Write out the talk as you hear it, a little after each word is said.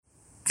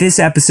This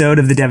episode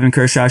of the Devon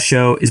Kershaw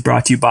Show is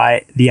brought to you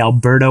by the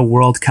Alberta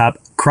World Cup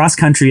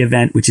cross-country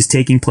event, which is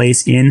taking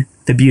place in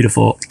the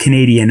beautiful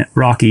Canadian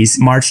Rockies,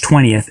 March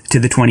 20th to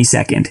the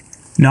 22nd.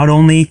 Not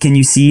only can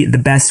you see the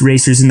best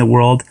racers in the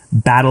world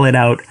battle it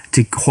out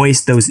to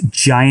hoist those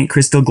giant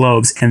crystal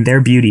globes and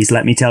their beauties,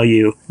 let me tell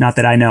you, not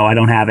that I know, I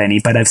don't have any,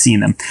 but I've seen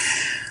them.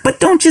 But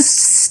don't just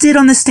sit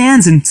on the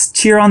stands and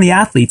cheer on the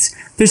athletes.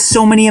 There's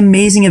so many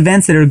amazing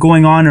events that are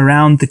going on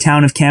around the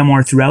town of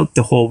Canmore throughout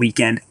the whole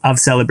weekend of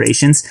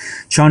celebrations.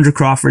 Chandra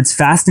Crawford's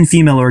Fast and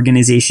Female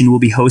organization will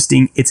be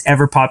hosting its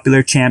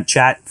ever-popular Champ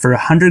Chat for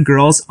 100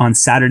 girls on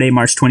Saturday,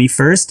 March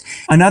 21st.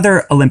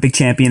 Another Olympic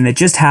champion that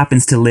just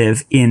happens to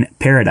live in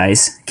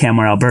Paradise,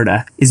 Canmore,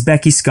 Alberta, is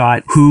Becky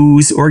Scott,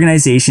 whose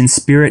organization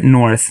Spirit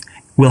North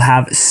will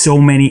have so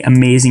many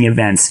amazing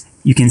events.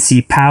 You can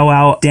see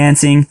powwow,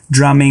 dancing,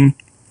 drumming,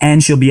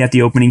 and she'll be at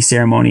the opening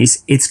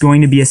ceremonies. It's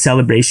going to be a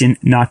celebration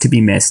not to be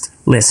missed.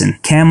 Listen,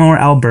 Canmore,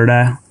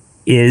 Alberta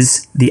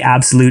is the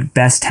absolute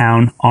best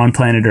town on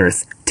planet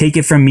Earth. Take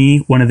it from me,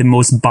 one of the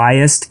most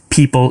biased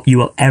people you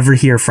will ever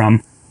hear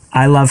from.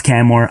 I love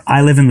Canmore.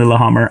 I live in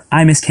Lillehammer.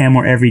 I miss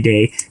Canmore every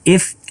day.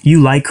 If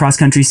you like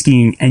cross-country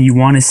skiing and you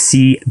want to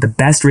see the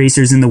best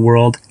racers in the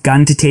world,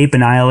 gun to tape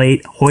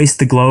annihilate, hoist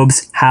the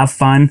globes, have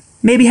fun,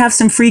 maybe have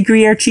some free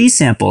Gruyere cheese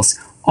samples,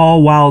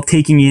 all while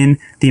taking in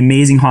the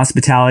amazing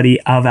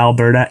hospitality of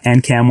Alberta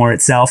and Canmore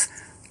itself,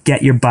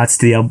 get your butts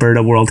to the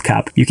Alberta World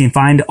Cup. You can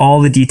find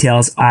all the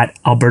details at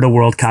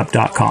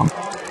albertaworldcup.com.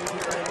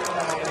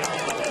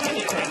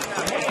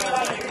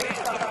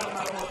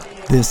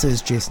 This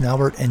is Jason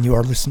Albert, and you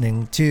are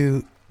listening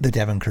to the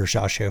Devon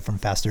Kershaw Show from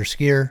Faster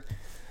Skier.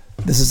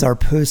 This is our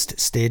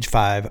post-Stage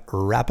 5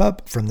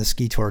 wrap-up from the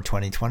Ski Tour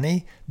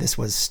 2020. This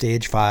was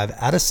Stage 5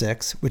 out of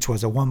 6, which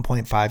was a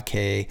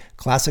 1.5K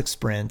classic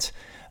sprint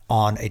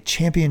on a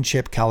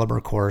championship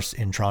caliber course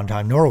in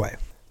Trondheim, Norway.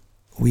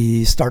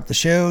 We start the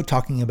show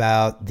talking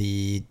about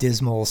the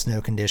dismal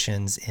snow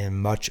conditions in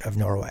much of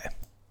Norway.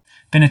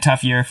 Been a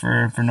tough year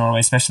for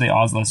Norway, especially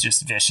Oslo's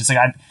just vicious. Like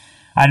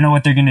I don't know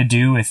what they're going to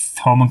do with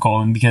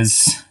Holmenkollen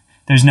because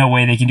there's no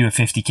way they can do a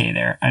 50K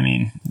there. I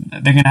mean,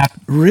 they're going to have...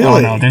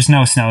 Really? Oh, no, there's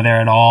no snow there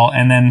at all.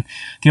 And then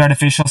the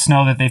artificial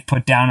snow that they've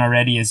put down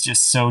already is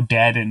just so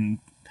dead and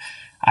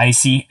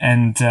icy.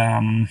 And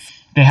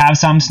they have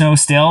some snow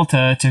still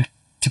to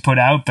put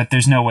out, but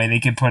there's no way they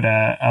could put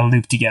a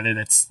loop together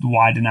that's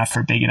wide enough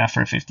or big enough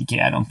for a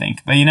 50K, I don't think.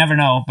 But you never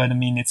know. But I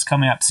mean, it's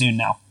coming up soon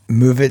now.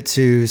 Move it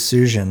to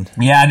Sugen.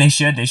 Yeah, they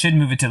should. They should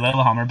move it to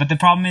Lillehammer. But the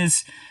problem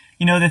is,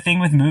 you know, the thing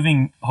with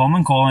moving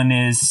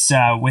Holmenkollen is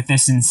with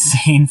this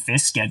insane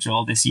FIS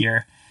schedule this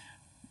year,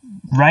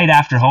 right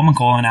after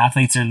Holmenkollen,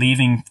 athletes are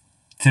leaving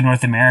to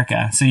North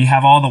America. So you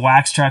have all the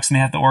wax trucks and they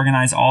have to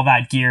organize all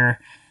that gear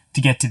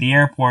to get to the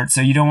airport.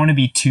 So you don't want to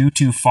be too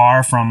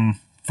far from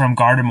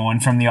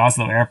Gardermoen, from the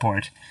Oslo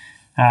airport,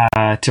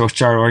 to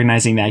start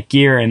organizing that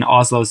gear. And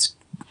Oslo's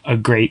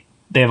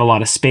they have a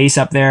lot of space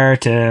up there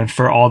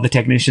for all the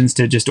technicians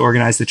to just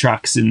organize the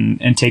trucks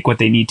and take what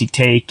they need to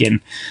take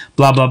and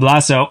blah, blah, blah.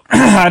 So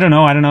I don't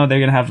know. They're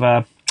going to have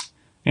a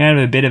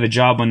bit of a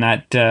job when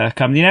that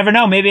comes. You never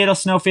know. Maybe it'll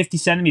snow 50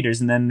 centimeters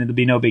and then it'll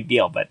be no big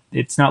deal, but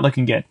it's not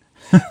looking good.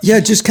 Yeah,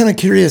 just kind of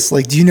curious.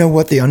 Like, do you know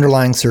what the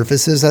underlying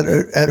surface is at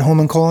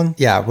Holmenkollen?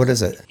 Yeah, what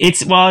is it?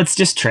 It's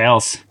just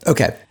trails.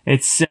 Okay.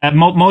 It's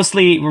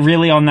mostly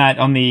really on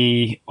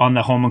the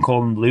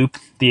Holmenkollen loop,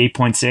 the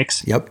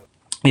 8.6. Yep.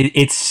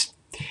 It's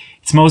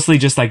mostly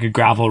just like a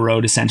gravel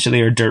road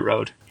essentially, or dirt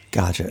road.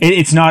 Gotcha.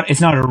 It's not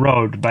a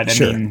road, but I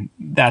Sure. mean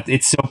that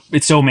it's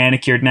so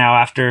manicured now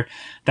after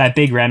that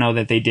big reno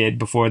that they did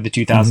before the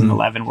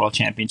 2011 World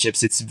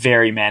Championships. It's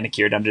very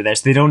manicured under there,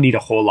 so they don't need a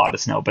whole lot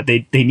of snow, but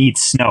they need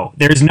snow.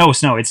 There's no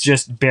snow; it's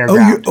just bare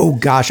ground. Oh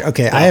gosh.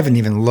 Okay, so, I haven't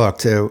even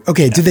looked. So,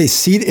 okay, do they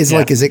seed? Is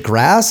it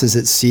grass? Is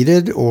it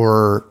seeded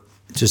or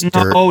just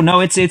dirt? Oh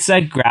no, it's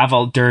like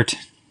gravel, dirt,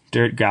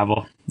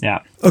 gravel.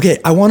 Yeah. Okay,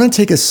 I want to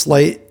take a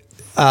slight.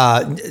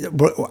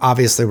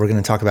 Obviously, we're going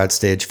to talk about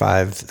Stage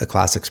 5, the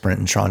classic sprint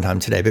in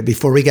Trondheim today. But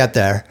before we get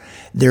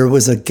there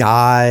was a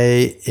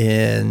guy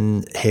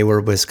in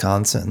Hayward,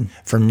 Wisconsin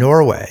from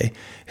Norway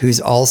who's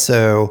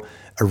also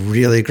a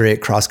really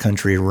great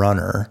cross-country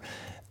runner.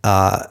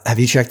 Have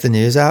you checked the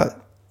news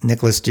out?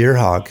 Nicholas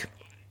Dierhag.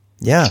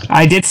 Yeah.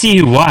 I did see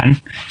who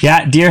won.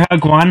 Yeah,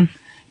 Dierhag won.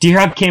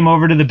 Dierhag came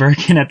over to the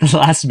Birken at the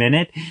last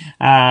minute.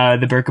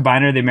 The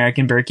Birkebeiner, the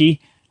American Birkie.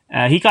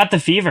 He got the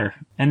fever,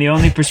 and the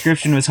only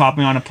prescription was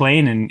hopping on a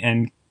plane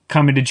and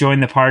coming to join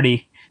the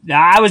party.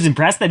 I was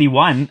impressed that he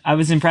won. I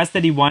was impressed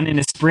that he won in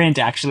a sprint,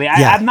 actually.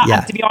 I'm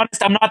not, to be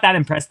honest, I'm not that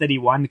impressed that he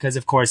won because,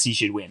 of course, he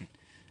should win.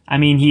 I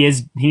mean, he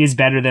is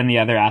better than the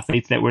other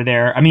athletes that were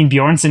there. I mean,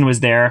 Bjornsson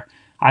was there.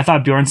 I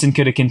thought Bjornsson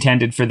could have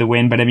contended for the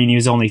win, but I mean, he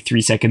was only 3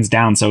 seconds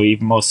down, so he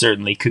most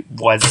certainly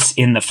was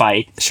in the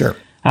fight. Sure.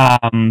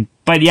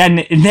 But yeah,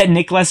 then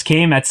Nicholas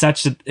came at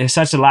such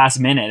a last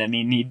minute. I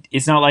mean,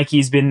 it's not like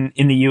he's been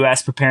in the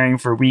U.S. preparing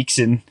for weeks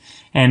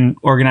and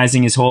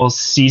organizing his whole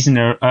season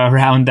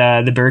around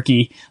the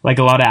Birkie like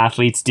a lot of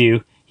athletes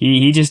do.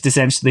 he just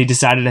essentially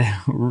decided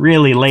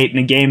really late in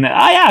the game that,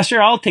 oh yeah,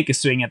 sure, I'll take a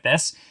swing at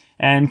this,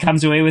 and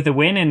comes away with a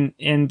win.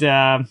 And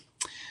the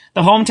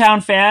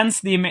hometown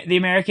fans, the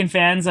American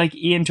fans like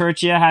Ian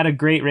Turchia, had a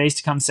great race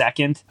to come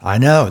second. I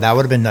know, that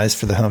would have been nice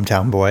for the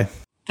hometown boy.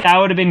 That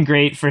would have been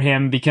great for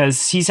him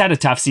because he's had a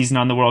tough season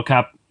on the World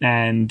Cup,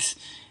 and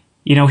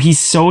you know, he's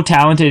so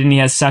talented and he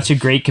has such a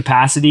great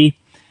capacity.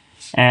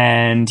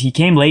 And he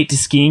came late to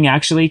skiing,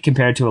 actually,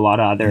 compared to a lot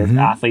of other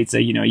athletes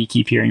that, you know, you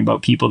keep hearing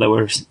about people that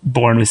were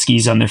born with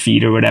skis on their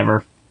feet or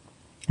whatever.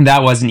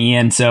 That wasn't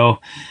Ian. So,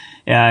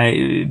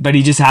 but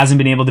he just hasn't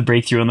been able to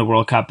break through in the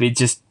World Cup. It's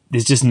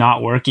just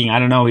not working. I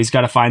don't know. He's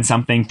got to find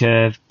something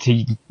to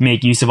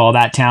make use of all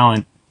that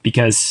talent,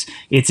 because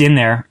it's in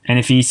there. And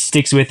if he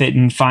sticks with it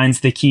and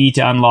finds the key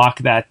to unlock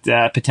that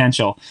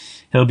potential,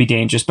 he'll be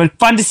dangerous. But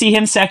fun to see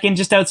him second,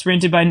 just out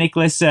sprinted by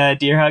Nicholas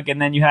Deerhug.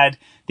 And then you had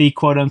the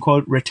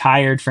quote-unquote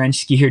retired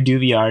French skier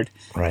Duvillard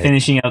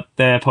finishing out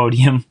the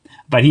podium.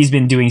 But he's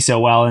been doing so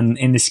well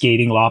in the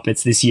skating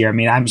Loppets this year. I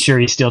mean, I'm sure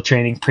he's still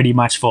training pretty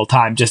much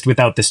full-time, just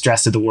without the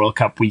stress of the World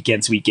Cup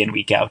weekends, week in,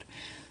 week out.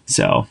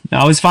 So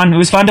it was fun. It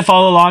was fun to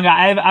follow along.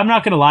 I'm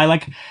not going to lie.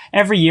 Like,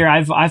 every year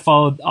I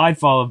followed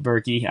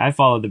Berkey. I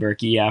followed the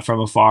Berkey from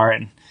afar,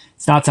 and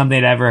it's not something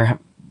I'd ever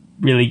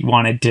really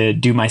wanted to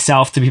do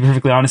myself, to be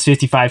perfectly honest.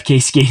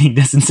 55K skating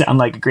doesn't sound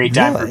like a great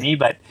time for me,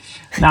 but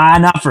nah,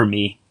 not for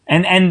me.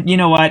 And you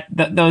know what?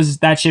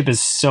 That ship is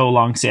so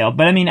long sailed.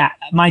 But I mean,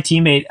 my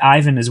teammate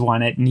Ivan has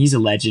won it, and he's a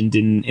legend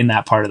in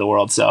that part of the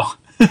world. So,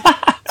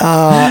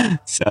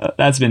 so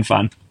that's been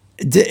fun.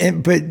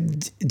 But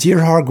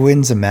Deerhog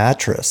wins a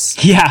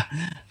mattress. Yeah.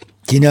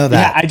 Do you know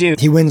that? Yeah, I do.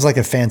 He wins like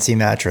a fancy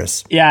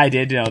mattress. Yeah, I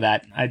did know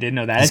that.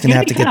 He's going to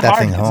have to get that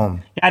thing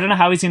home. Yeah, I don't know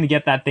how he's going to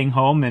get that thing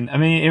home. And I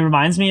mean, it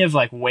reminds me of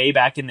like way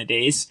back in the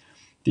days.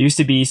 There used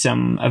to be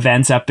some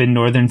events up in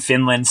northern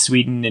Finland,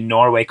 Sweden, and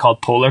Norway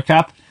called Polar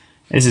Cup.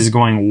 This is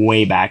going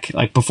way back,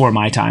 like before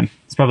my time.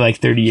 It's probably like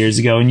 30 years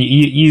ago. And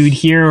you'd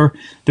hear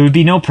there would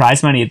be no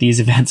prize money at these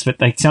events, but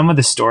like some of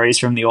the stories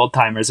from the old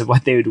timers of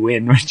what they would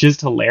win were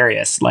just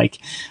hilarious. Like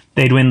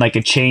they'd win like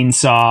a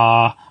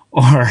chainsaw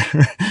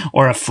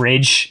or a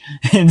fridge.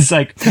 And it's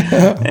like,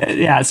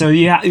 yeah. So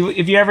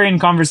if you're ever in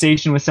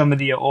conversation with some of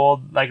the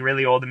old, like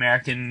really old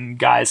American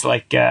guys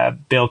like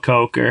Bill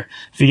Koch, or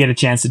if you get a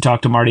chance to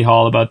talk to Marty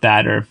Hall about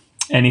that or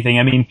anything.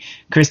 I mean,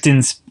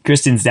 Kristen's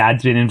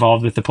dad's been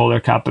involved with the Polar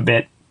Cup a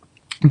bit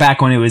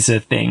back when it was a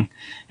thing.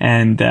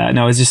 And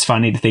no, it's just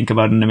funny to think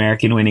about an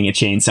American winning a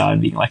chainsaw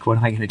and being like, what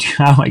am I going to do?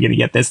 How am I going to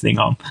get this thing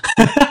home?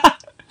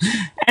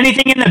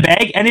 Anything in the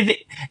bag? Anything?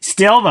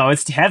 Still, though,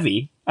 it's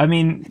heavy. I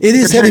mean, it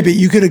is heavy, but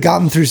you could have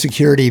gotten through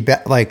security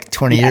like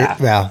 20 years,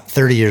 well,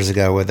 30 years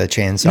ago with a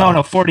chainsaw.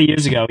 No, 40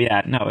 years ago.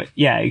 Yeah, no,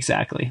 yeah,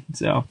 exactly.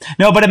 So,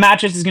 no, but a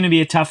mattress is going to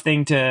be a tough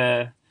thing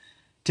to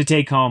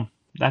take home.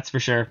 That's for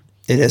sure.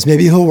 It is.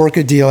 Maybe he'll work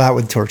a deal out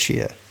with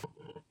Torchia.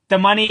 The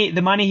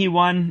money he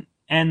won,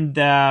 and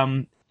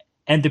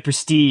the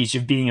prestige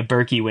of being a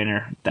Berkey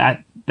winner,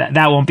 that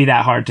won't be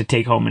that hard to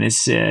take home in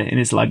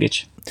his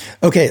luggage.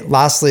 Okay,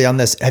 lastly on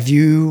this, have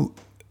you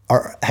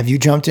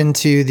jumped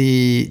into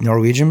the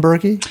Norwegian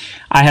Berkey?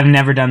 I have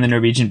never done the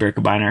Norwegian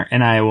Birkebeiner,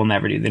 and I will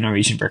never do the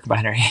Norwegian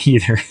Birkebeiner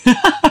either.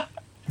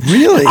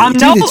 Really?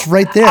 Dude, it's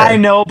right there. I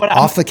know, but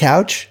off the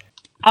couch?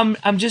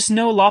 I'm just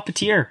no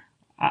Loppetier.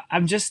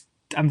 I'm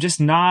just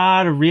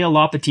not a real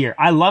Loppetier.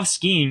 I love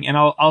skiing, and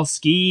I'll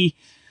ski,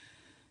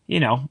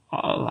 you know,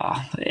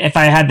 if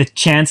I had the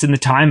chance and the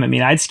time. I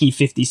mean, I'd ski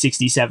 50,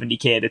 60,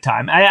 70K at a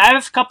time. I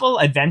have a couple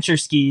adventure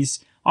skis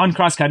on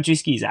cross-country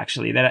skis,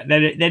 actually,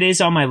 that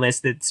is on my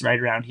list that's right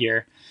around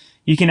here.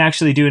 You can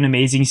actually do an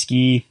amazing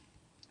ski.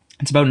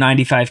 It's about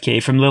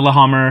 95K from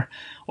Lillehammer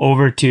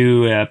over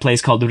to a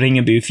place called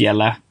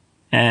Ringebufjellet.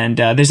 And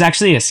there's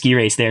actually a ski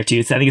race there,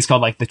 too. I think it's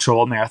called like the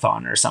Troll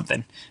Marathon or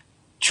something.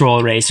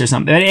 Troll race or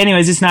something. But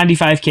anyways, it's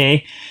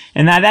 95K.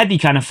 And that'd be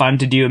kind of fun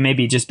to do. And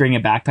maybe just bring a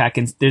backpack.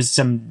 And there's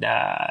some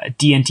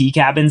D&T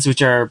cabins,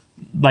 which are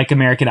like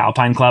American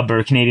Alpine Club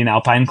or Canadian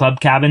Alpine Club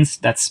cabins.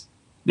 That's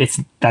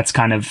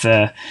kind of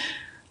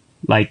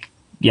like,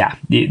 yeah,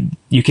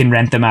 you can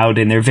rent them out,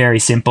 and they're very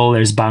simple.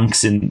 There's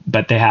bunks,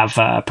 but they have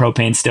a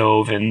propane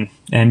stove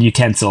and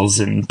utensils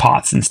and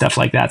pots and stuff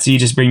like that. So you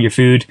just bring your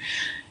food,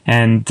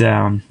 and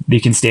you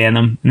can stay in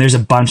them. And there's a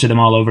bunch of them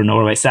all over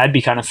Norway. So that'd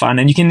be kind of fun.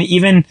 And you can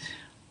even,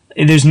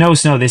 there's no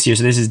snow this year,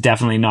 so this is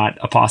definitely not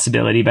a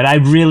possibility. But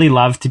I'd really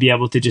love to be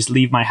able to just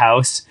leave my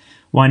house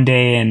one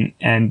day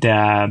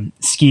and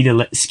ski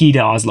to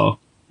Oslo.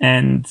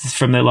 And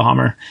from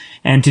Lillehammer.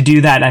 And to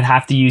do that, I'd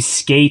have to use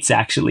skates,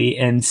 actually,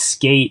 and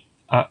skate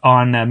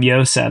on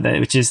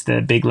Mjøsa, which is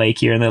the big lake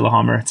here in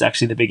Lillehammer. It's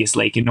actually the biggest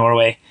lake in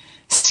Norway.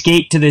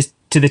 Skate to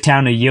the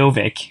town of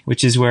Gjøvik,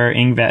 which is where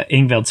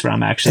Ingveld's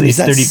from, actually.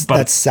 Is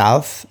that's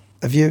south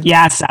of you?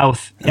 Yeah,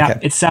 south. Yeah, okay.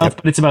 It's south,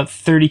 but it's about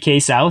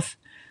 30K south.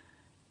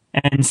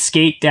 And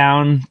skate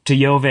down to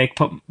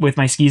Gjøvik with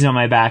my skis on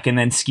my back, and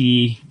then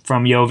ski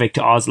from Gjøvik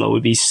to Oslo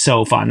would be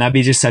so fun. That'd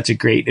be just such a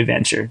great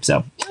adventure.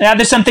 So yeah,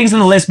 there's some things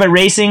on the list, but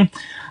racing,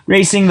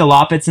 racing, the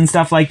Loppets and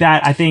stuff like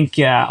that, I think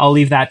I'll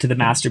leave that to the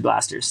Master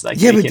Blasters.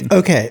 Like, yeah, but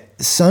okay,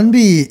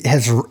 Sunby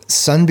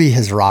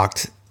has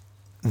rocked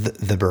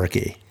the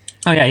Berkey.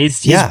 Oh yeah,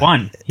 he's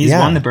won. He's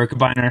won the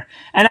Birkebeiner,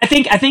 and I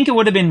think it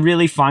would have been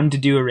really fun to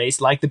do a race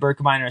like the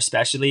Birkebeiner,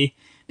 especially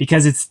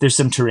because there's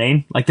some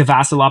terrain. Like the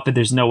Vasaloppet,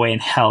 there's no way in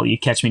hell you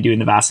catch me doing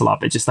the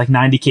Vasaloppet. Just like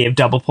 90K of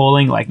double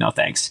poling, like no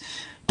thanks.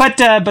 But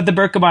the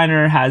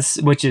Birkebeiner has,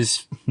 which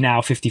is now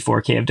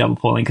 54K of double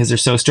poling because they're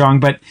so strong.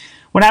 But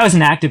when I was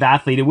an active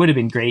athlete, it would have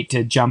been great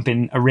to jump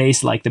in a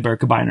race like the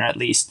Birkebeiner at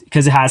least,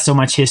 because it has so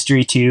much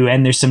history too,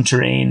 and there's some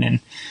terrain. And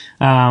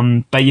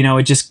but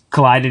it just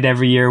collided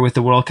every year with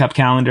the World Cup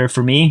calendar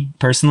for me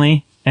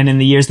personally. And in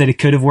the years that it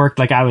could have worked,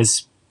 like I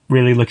was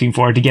really looking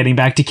forward to getting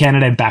back to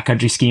Canada and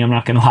backcountry skiing. I'm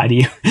not going to lie to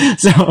you.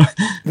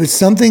 But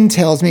something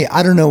tells me,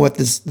 I don't know what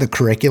the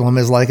curriculum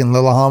is like in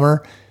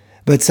Lillehammer,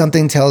 but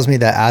something tells me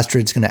that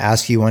Astrid's going to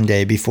ask you one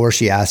day before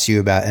she asks you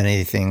about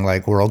anything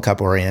like World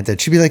Cup oriented.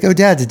 She'd be like, "Oh,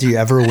 Dad, did you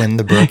ever win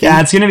the Berkey?" Yeah,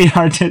 it's going to be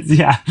hard to.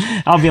 Yeah,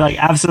 I'll be like,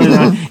 absolutely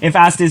not.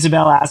 If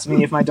Isabel asked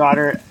me, if my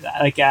daughter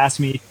asked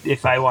me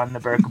if I won the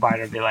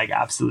Birkebeiner, I'd be like,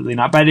 absolutely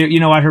not. But you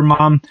know what? Her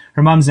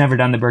mom's never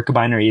done the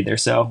Birkebeiner either.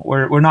 So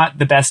we're not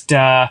the best.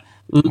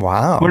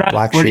 Wow, we're not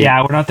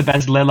the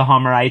best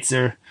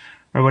Lillehammerites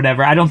or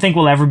whatever. I don't think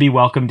we'll ever be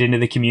welcomed into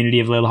the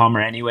community of Lillehammer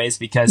anyways,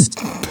 because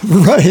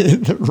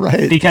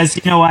right. Because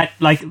you know what,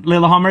 like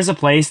Lillehammer is a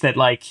place that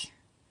like,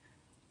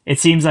 it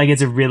seems like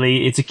it's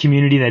a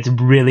community that's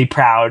really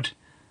proud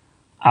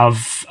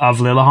of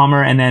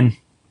Lillehammer, and then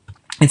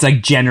it's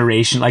like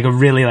generation, like a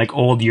really like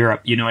old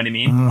Europe, you know what I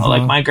mean? Mm-hmm.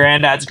 Like my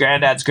granddad's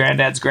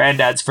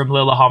from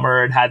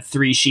Lillehammer and had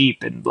 3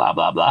 sheep and blah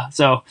blah blah.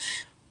 So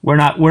we're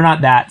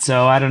not that,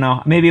 so I don't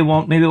know. Maybe it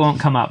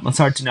won't come up. It's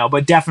hard to know,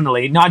 but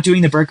definitely not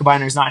doing the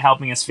Birkebeiner is not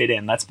helping us fit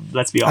in. Let's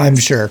be honest. I'm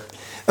sure.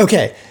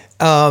 Okay.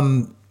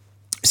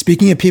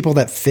 Speaking of people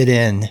that fit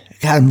in,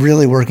 God, I'm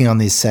really working on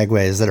these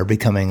segues that are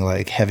becoming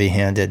like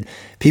heavy-handed.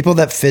 People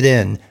that fit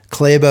in.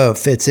 Klæbo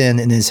fits in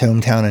his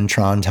hometown in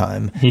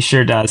Trondheim. He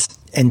sure does.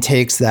 And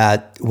takes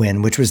that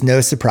win, which was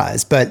no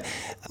surprise. But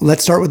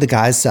let's start with the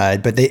guys'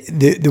 side. But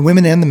the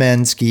women and the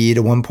men skied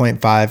a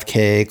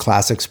 1.5K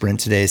classic sprint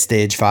today,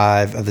 stage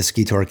 5 of the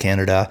Ski Tour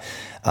Canada.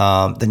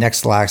 The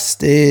next last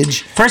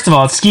stage. First of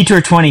all, it's Ski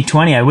Tour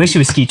 2020. I wish it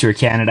was Ski Tour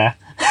Canada.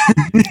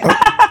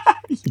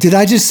 Did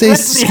I just say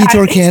Ski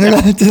Tour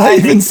Canada? So. Did I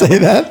even say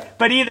that?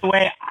 But either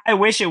way, I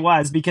wish it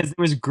was, because there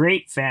was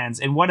great fans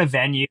and what a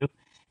venue.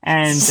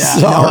 And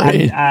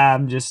sorry, no,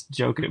 I'm just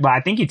joking. Well,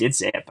 I think you did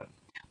say it,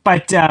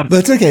 but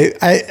it's okay.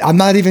 I'm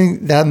not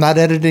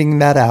editing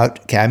that out.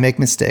 Okay, I make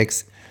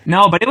mistakes.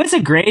 No, but it was a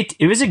great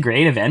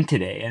event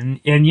today, and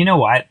you know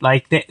what?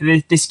 Like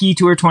the Ski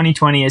Tour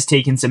 2020 has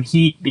taken some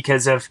heat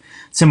because of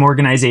some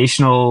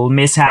organizational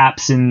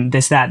mishaps and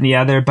this, that, and the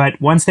other. But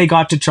once they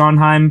got to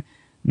Trondheim,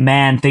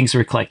 man, things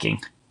were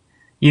clicking.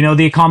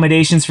 The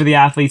accommodations for the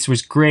athletes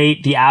was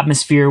great. The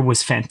atmosphere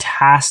was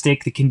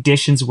fantastic. The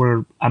conditions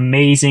were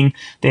amazing.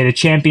 They had a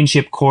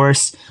championship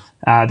course.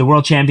 The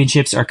World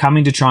Championships are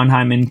coming to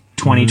Trondheim in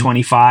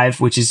 2025,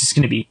 which is just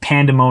going to be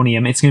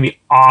pandemonium. It's going to be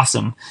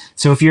awesome.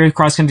 So if you're a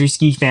cross-country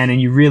ski fan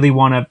and you really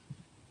want to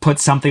put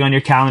something on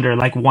your calendar,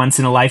 like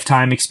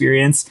once-in-a-lifetime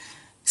experience,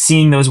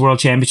 seeing those World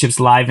Championships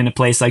live in a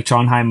place like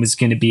Trondheim was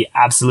going to be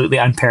absolutely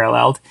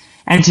unparalleled.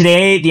 And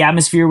today, the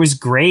atmosphere was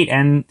great.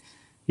 And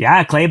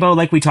yeah, Klæbo,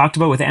 like we talked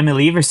about with Emil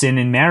Iversen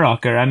in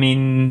Meråker, I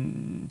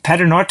mean,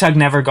 Petter Northug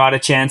never got a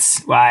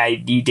chance. Well,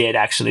 he did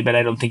actually, but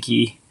I don't think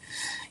he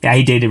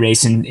did a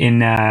race in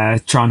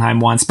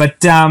Trondheim once. But,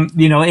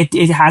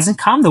 it hasn't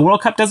come. The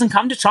World Cup doesn't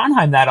come to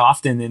Trondheim that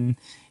often.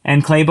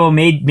 And Klæbo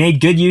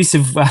made good use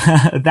of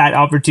that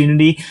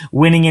opportunity,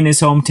 winning in his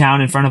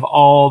hometown in front of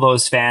all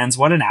those fans.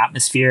 What an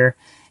atmosphere,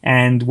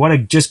 and what a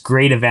just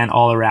great event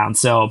all around.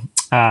 So,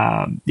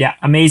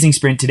 amazing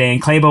sprint today.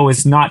 And Klæbo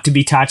was not to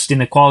be touched in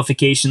the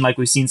qualification like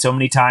we've seen so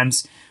many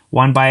times.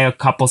 Won by a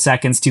couple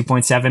seconds,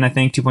 2.7, I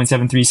think,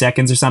 2.73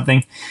 seconds or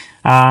something.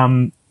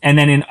 And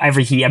then in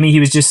every heat, I mean, he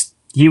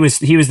was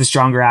the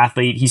stronger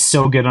athlete. He's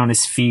so good on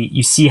his feet.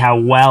 You see how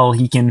well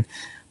he can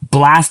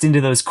blast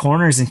into those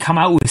corners and come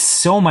out with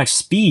so much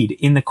speed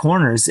in the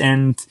corners.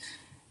 And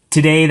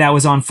today that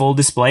was on full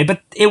display,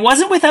 but it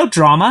wasn't without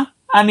drama.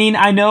 I mean,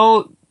 I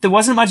know there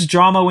wasn't much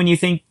drama when you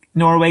think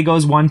Norway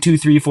goes 1, 2,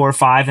 3, 4,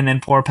 5, and then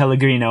poor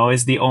Pellegrino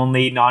is the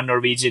only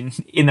non-Norwegian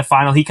in the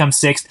final. He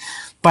comes 6th,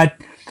 but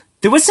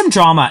there was some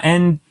drama,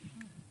 and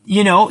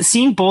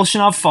seeing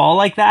Bolshinov fall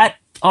like that,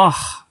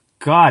 oh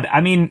God,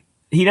 I mean,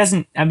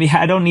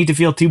 I don't need to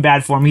feel too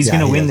bad for him. He's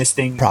going to win this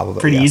thing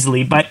pretty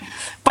easily, but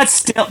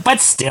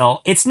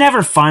still, it's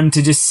never fun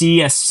to just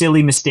see a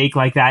silly mistake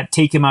like that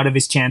take him out of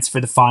his chance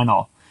for the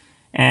final.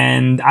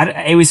 And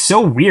it was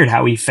so weird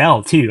how he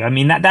fell too. I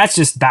mean, that's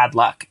just bad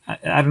luck.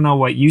 I don't know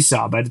what you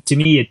saw, but to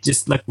me, it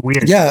just looked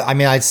weird. Yeah. I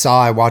mean,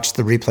 I watched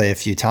the replay a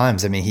few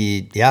times. I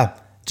mean,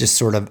 just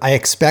sort of, I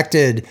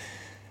expected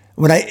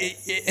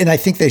and I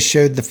think they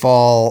showed the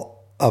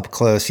fall up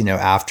close,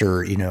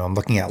 after, I'm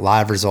looking at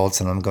live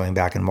results and I'm going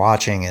back and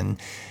watching, and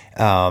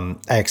I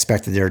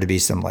expected there to be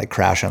some like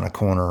crash on a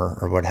corner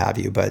or what have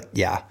you, but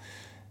yeah,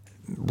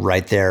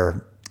 right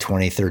there,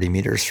 20, 30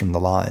 meters from the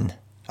line,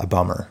 a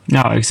bummer.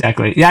 No,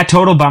 exactly. Yeah,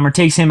 total bummer.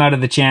 Takes him out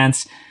of the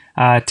chance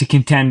to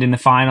contend in the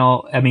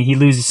final. I mean, he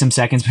loses some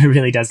seconds, but it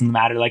really doesn't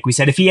matter. Like we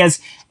said, if he has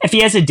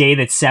a day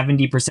that's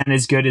 70%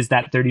 as good as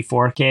that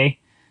 34K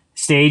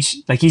stage,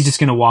 like he's just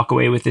going to walk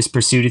away with this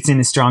pursuit. It's in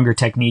his stronger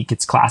technique.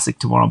 It's classic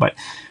tomorrow, but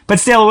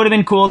still, it would have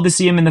been cool to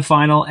see him in the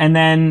final. And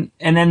then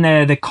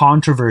the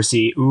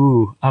controversy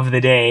of the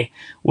day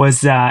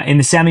was in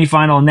the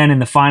semifinal and then in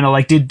the final.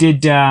 Like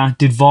did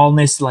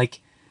Valnes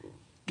like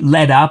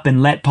let up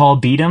and let Paul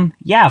beat him?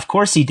 Yeah, of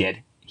course he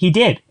did. He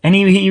did. And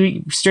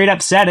he straight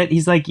up said it.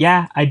 He's like,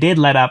 yeah, I did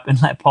let up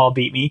and let Paul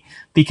beat me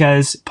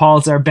because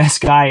Paul's our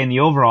best guy in the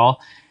overall.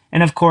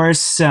 And of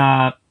course,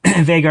 Vegard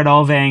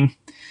Alvang,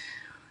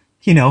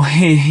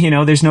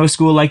 there's no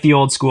school like the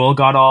old school,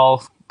 got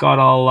all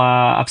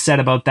upset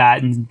about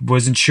that and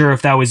wasn't sure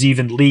if that was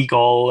even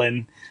legal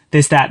and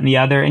this, that, and the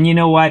other. And you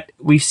know what?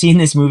 We've seen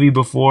this movie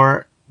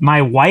before.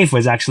 My wife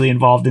was actually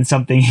involved in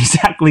something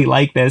exactly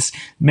like this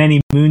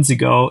many moons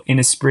ago in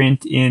a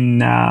sprint in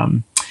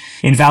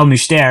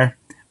Valmuster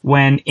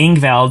when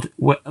Ingveld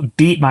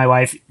beat my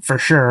wife for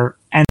sure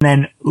and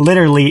then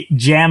literally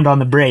jammed on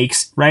the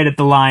brakes right at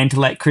the line to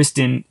let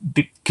Kristen,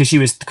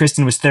 because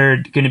Kristen was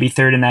going to be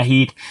third in that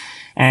heat.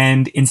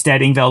 And instead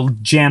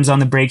Ingveld jams on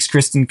the brakes.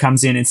 Kristen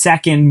comes in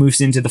second,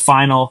 moves into the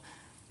final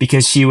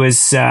because she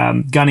was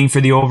gunning for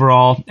the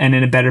overall and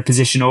in a better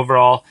position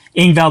overall.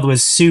 Ingveld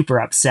was super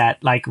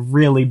upset, like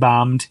really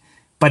bummed.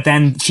 But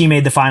then she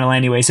made the final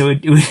anyway. So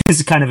it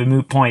was kind of a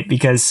moot point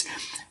because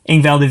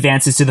Ingveld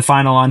advances to the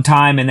final on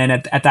time. And then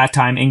at that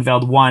time,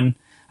 Ingveld won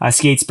a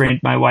skate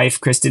sprint. My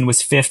wife, Kristen,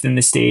 was fifth in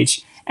the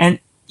stage. And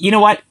you know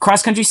what?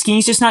 Cross-country skiing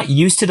is just not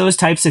used to those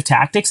types of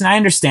tactics. And I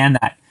understand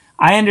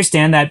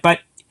that. But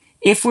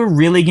if we're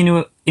really going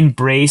to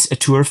embrace a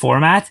tour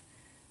format,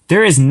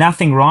 there is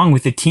nothing wrong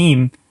with the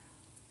team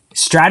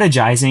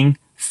strategizing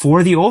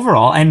for the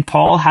overall. And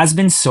Paul has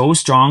been so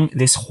strong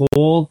this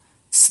whole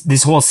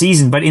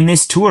season. But in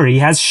this tour, he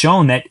has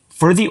shown that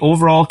for the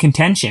overall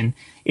contention,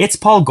 it's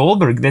Paul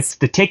Goldberg that's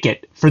the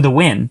ticket for the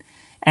win.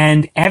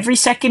 And every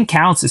second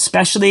counts,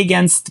 especially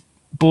against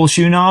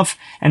Bolshunov,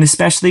 and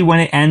especially when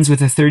it ends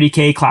with a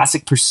 30K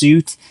classic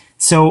pursuit.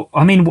 So,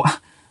 I mean,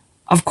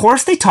 of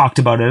course they talked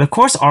about it. Of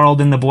course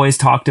Arnold and the boys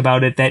talked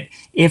about it, that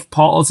if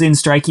Paul's in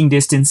striking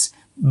distance,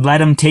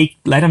 let him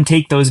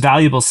take those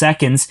valuable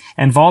seconds.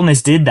 And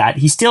Valnes did that.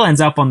 He still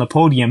ends up on the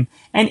podium.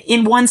 And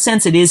in one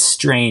sense, it is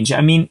strange.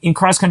 I mean, in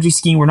cross-country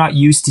skiing, we're not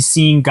used to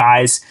seeing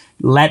guys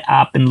let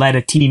up and let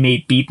a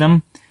teammate beat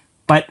them.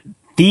 But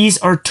these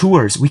are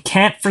tours. We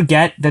can't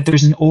forget that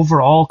there's an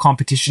overall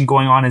competition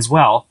going on as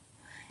well.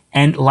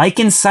 And like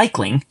in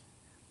cycling,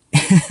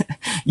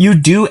 you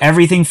do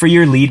everything for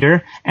your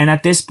leader. And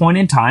at this point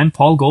in time,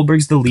 Paul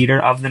Goldberg's the leader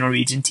of the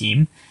Norwegian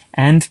team.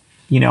 And,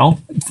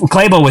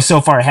 Klæbo was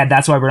so far ahead.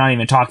 That's why we're not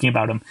even talking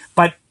about him.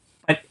 But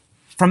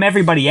from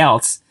everybody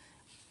else,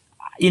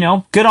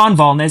 good on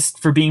Valnes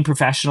for being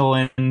professional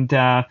and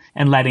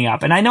letting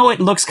up. And I know it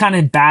looks kind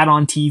of bad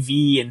on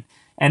TV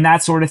and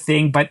that sort of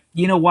thing. But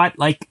you know what?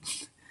 Like,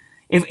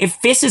 if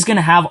FIS is going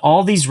to have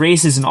all these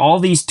races and all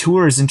these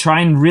tours and try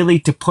and really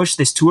to push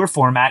this tour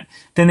format,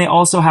 then they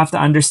also have to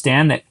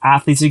understand that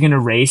athletes are going to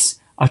race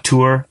a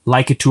tour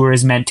like a tour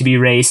is meant to be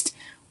raced,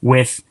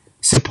 with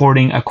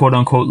supporting a quote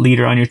unquote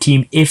leader on your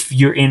team if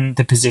you're in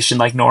the position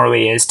like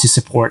Norway is to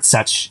support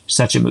such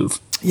a move.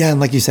 Yeah, and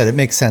like you said, it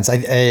makes sense.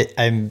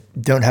 I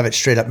don't have it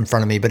straight up in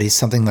front of me, but he's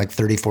something like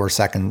 34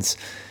 seconds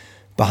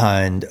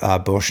behind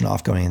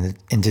Bolshunov going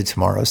into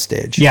tomorrow's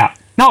stage. Yeah.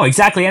 No,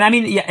 exactly. And I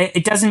mean, yeah,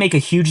 it doesn't make a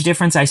huge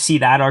difference. I see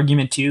that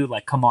argument too.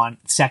 Like, come on,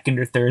 second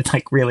or third,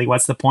 like really,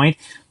 what's the point?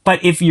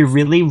 But if you're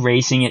really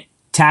racing it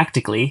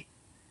tactically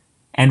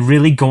and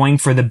really going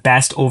for the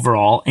best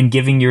overall and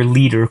giving your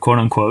leader, quote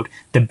unquote,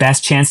 the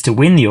best chance to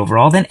win the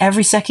overall, then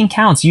every second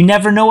counts. You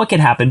never know what could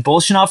happen.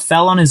 Bolshunov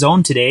fell on his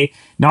own today,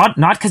 not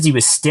because he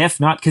was stiff,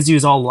 not because he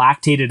was all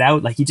lactated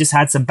out, like he just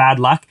had some bad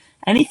luck.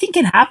 Anything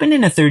can happen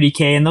in a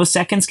 30K, and those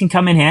seconds can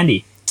come in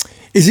handy.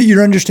 Is it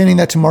your understanding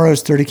that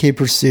tomorrow's 30K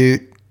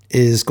pursuit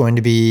is going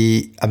to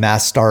be a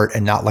mass start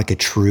and not like a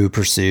true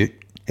pursuit?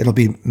 It'll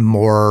be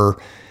more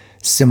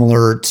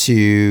similar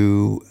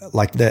to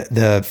like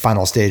the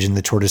final stage in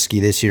the Tour de Ski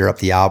this year up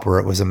the Alp, where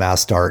it was a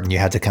mass start and you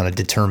had to kind of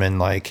determine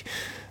like,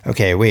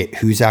 okay, wait,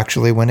 who's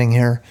actually winning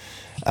here?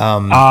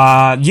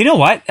 You know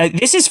what?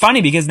 This is funny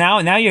because now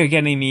you're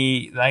getting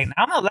me like,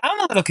 I'm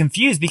a little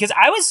confused because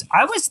I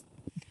was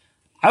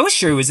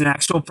sure it was an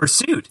actual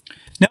pursuit.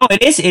 No,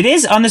 it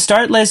is on the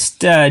start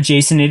list,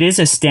 Jason. It is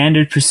a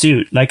standard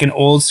pursuit, like an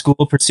old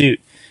school pursuit.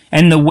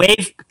 And the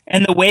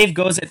wave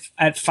goes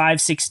at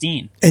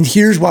 5:16. And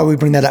here's why we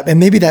bring that up. And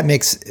maybe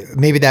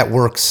that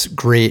works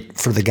great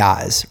for the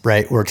guys,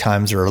 right? Where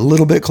times are a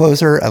little bit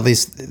closer, at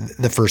least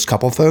the first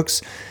couple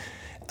folks.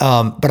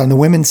 But on the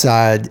women's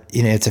side,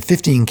 it's a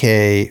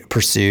 15K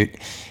pursuit,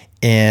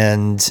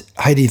 and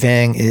Heidi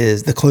Wang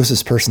is the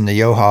closest person to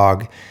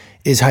Johaug.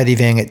 is Heidi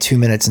Vang at 2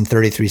 minutes and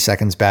 33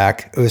 seconds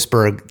back,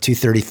 Osberg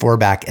 2:34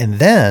 back, and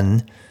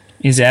then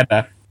is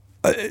Ebba.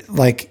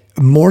 Like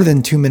more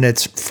than 2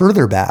 minutes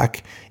further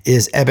back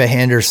is Ebba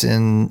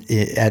Henderson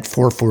at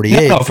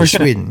 4:48 for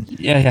Sweden.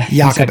 Yeah.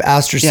 Jakob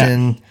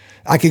Asterson. Yeah.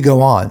 I could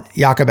go on.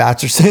 Jakob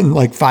Asterson,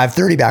 like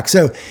 5:30 back.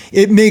 So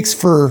it makes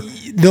for,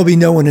 there'll be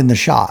no one in the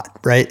shot,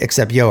 right?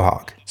 Except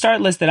Johag.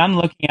 Start list that I'm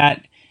looking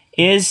at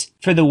is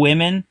for the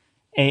women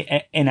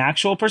an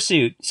actual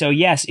pursuit. So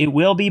yes, it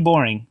will be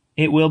boring.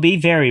 It will be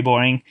very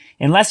boring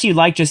unless you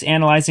like just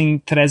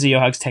analyzing Therese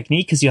Johag's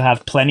technique, because you'll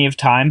have plenty of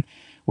time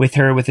with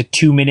her with a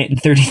 2 minute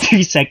and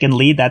 33 second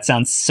lead. That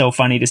sounds so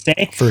funny to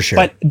say. For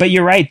sure. But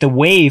you're right. The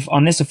wave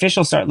on this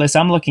official start list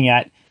I'm looking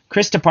at,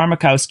 Krista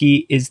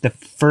Parmakowski is the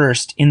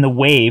first in the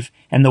wave,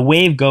 and the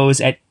wave goes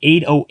at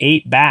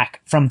 8:08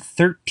 back from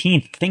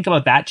 13th. Think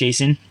about that,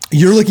 Jason.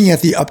 You're looking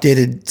at the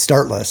updated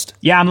start list.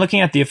 Yeah, I'm looking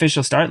at the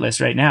official start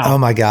list right now. Oh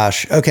my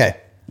gosh. Okay.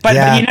 But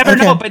you never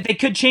know. But they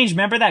could change.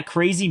 Remember that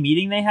crazy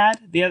meeting they had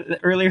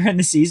earlier in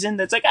the season?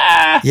 That's like,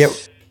 Yeah,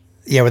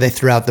 where they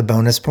threw out the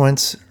bonus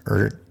points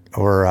or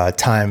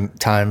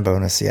time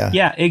bonus.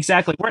 Yeah,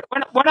 exactly. We're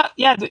not.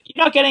 Yeah,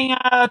 you're not getting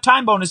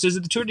time bonuses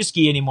at the Tour de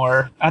Ski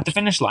anymore at the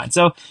finish line.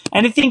 So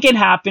anything can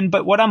happen.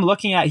 But what I'm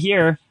looking at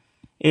here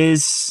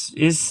is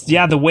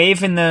the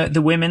wave in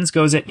the women's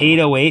goes at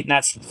 8:08, and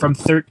that's from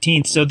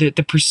 13th. So the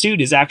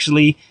pursuit is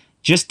actually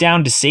just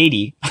down to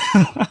Sadie.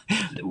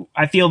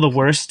 I feel the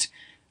worst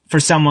for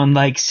someone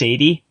like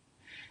Sadie.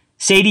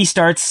 Sadie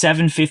starts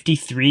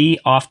 7:53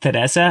 off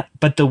Teresa,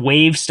 but the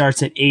wave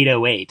starts at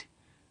 8:08.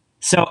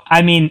 So,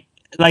 I mean,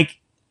 like,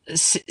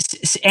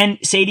 and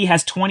Sadie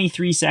has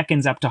 23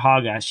 seconds up to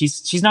Haga.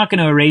 She's not going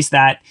to erase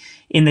that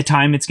in the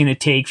time it's going to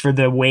take for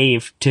the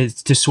wave to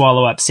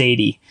swallow up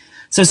Sadie.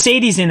 So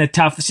Sadie's in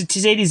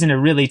a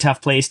really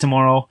tough place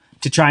tomorrow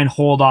to try and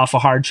hold off a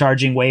hard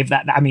charging wave.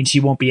 She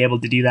won't be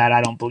able to do that,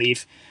 I don't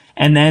believe.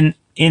 And then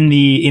in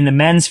the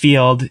men's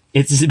field,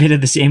 it's a bit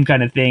of the same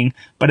kind of thing.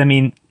 But I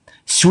mean,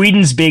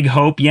 Sweden's big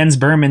hope, Jens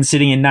Berman,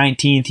 sitting in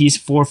 19th. He's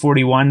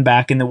 4:41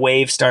 back, and the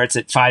wave starts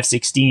at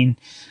 5:16.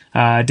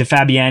 De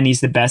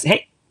Fabiani's the best.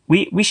 Hey,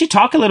 we should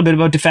talk a little bit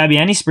about De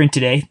Fabiani's sprint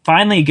today.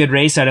 Finally, a good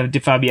race out of De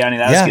Fabiani.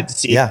 That was good to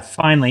see. Yeah.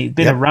 Finally,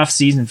 been a rough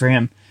season for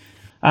him.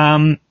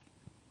 So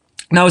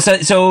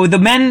the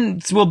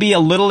men's will be a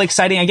little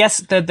exciting. I guess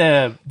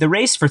the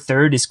race for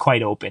third is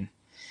quite open.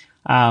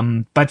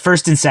 But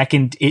first and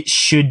second, it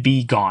should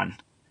be gone.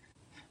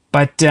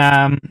 But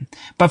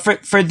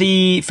for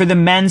the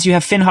men's, you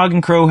have Finn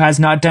Hagen-Krogh, who has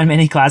not done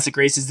many classic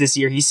races this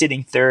year. He's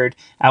sitting third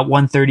at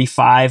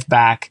 135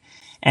 back.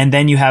 And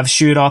then you have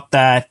Schurot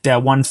at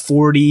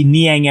 140,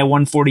 Niang at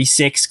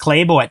 146,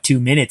 Klæbo at 2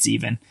 minutes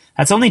even.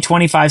 That's only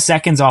 25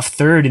 seconds off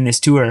third in this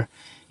tour.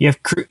 You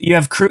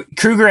have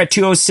Kruger at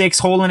 206,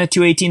 Holland at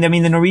 218. I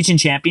mean, the Norwegian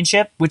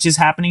Championship, which is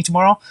happening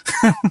tomorrow.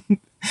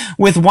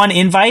 with one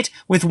invite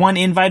of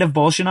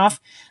Bolshinov.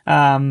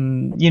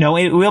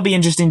 It will be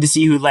interesting to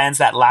see who lands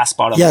that last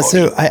spot on the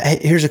podium. So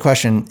here's a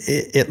question.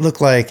 It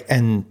looked like,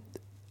 and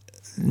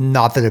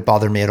not that it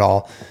bothered me at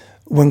all,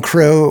 when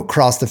Krogh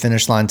crossed the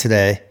finish line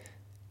today,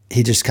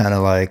 he just kind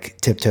of like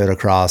tiptoed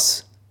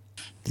across.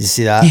 Did you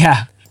see that?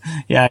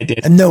 Yeah, I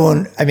did. And no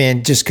one,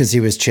 just because he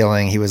was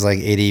chilling, he was like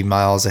 80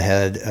 miles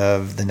ahead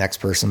of the next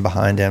person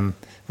behind him.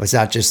 Was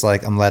that just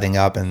like, I'm letting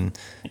up and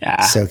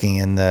soaking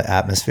in the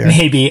atmosphere?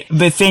 Maybe.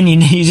 But Finn,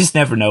 you just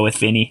never know with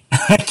Finny.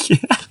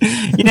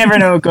 You never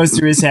know what goes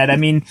through his head.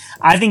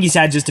 I think he's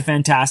had just a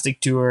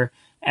fantastic tour.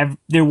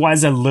 There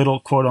was a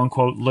little, quote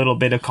unquote, little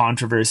bit of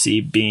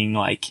controversy being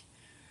like,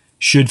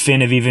 should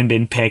Finn have even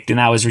been picked? And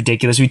that was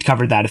ridiculous. We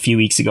covered that a few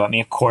weeks ago.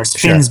 Of course,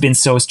 Finn's been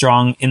so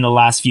strong in the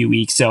last few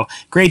weeks. So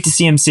great to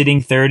see him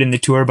sitting third in the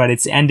tour, but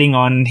it's ending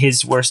on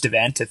his worst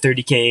event. A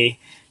 30K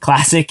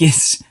Classic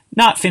is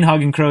not Finn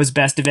Hagen-Krogh's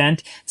best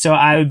event. So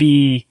I'd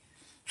be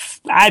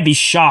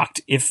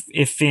shocked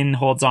if Finn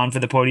holds on for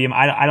the podium.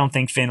 I don't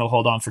think Finn will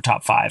hold on for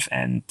top 5,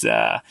 and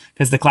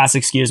because the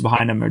classic skiers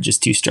behind him are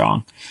just too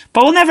strong.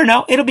 But we'll never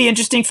know. It'll be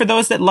interesting for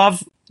those that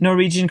love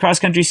Norwegian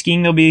cross-country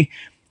skiing. There'll be,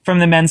 from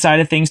the men's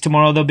side of things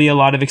tomorrow, there'll be a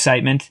lot of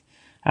excitement.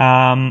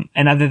 And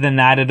other than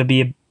that, it'll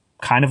be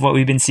kind of what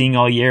we've been seeing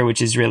all year,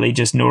 which is really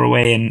just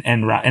Norway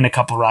and a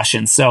couple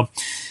Russians. So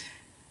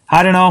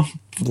I don't know.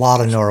 A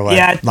lot of Norway.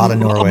 Yeah, a lot of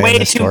Norway.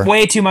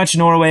 Way too much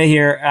Norway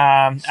here.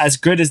 As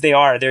good as they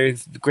are, they're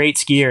great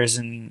skiers,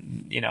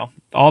 and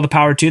all the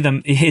power to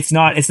them. It's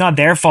not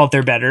their fault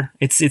they're better.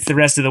 It's the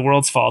rest of the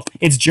world's fault.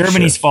 It's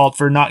Germany's fault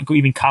for not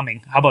even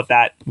coming. How about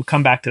that? We'll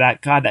come back to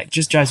that. God, that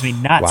just drives me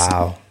nuts.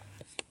 Wow.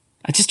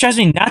 It just drives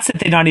me nuts that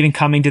they're not even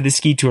coming to the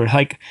ski tour.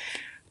 Like,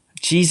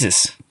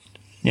 Jesus.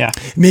 Yeah.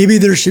 Maybe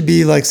there should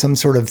be like some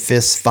sort of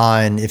fist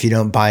fine if you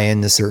don't buy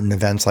into certain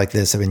events like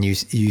this. When you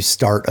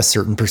start a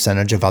certain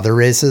percentage of other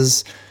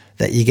races,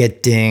 that you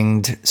get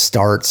dinged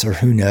starts, or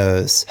who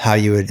knows how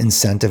you would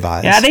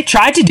incentivize. Yeah, they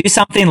tried to do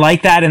something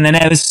like that, and then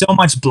it was so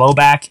much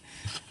blowback.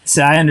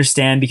 So I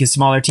understand, because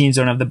smaller teams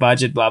don't have the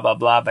budget, blah, blah,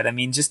 blah. But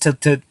just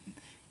to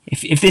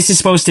if this is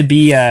supposed to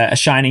be a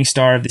shining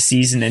star of the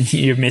season and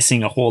you're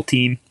missing a whole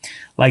team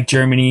like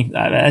Germany,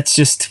 that's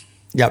just...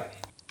 Yep.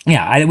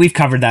 Yeah, we've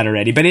covered that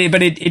already, but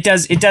it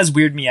does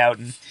weird me out.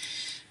 And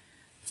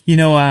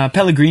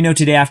Pellegrino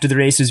today after the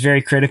race was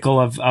very critical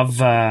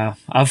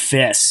of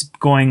FIS,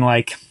 going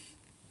like,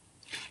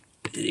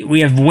 we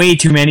have way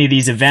too many of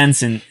these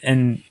events, and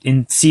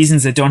in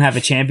seasons that don't have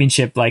a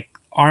championship, like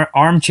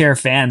armchair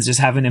fans just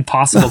have an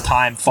impossible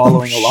time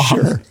following along.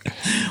 Sure.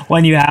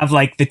 When you have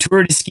like the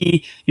Tour de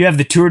Ski,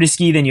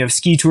 then you have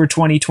Ski Tour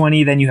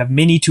 2020, then you have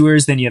mini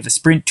tours, then you have a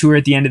sprint tour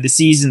at the end of the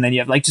season, then you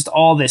have like just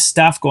all this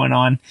stuff going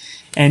on,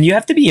 and you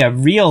have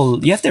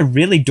to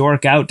really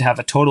dork out to have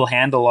a total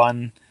handle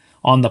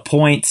on the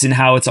points and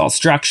how it's all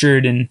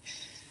structured. And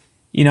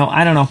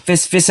I don't know,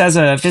 FIS has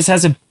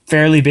a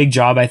fairly big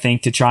job, I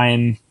think, to try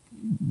and,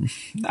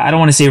 I don't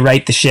want to say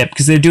right the ship,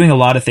 because they're doing a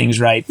lot of things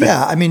right. But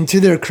yeah, I mean, to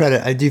their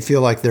credit, I do feel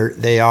like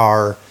they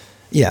are.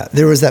 Yeah,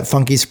 there was that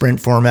funky sprint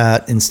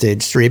format in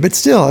stage 3, but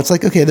still, it's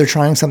like, okay, they're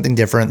trying something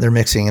different. They're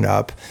mixing it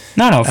up.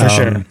 No, for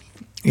sure.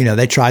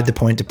 They tried the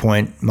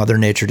point-to-point. Mother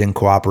Nature didn't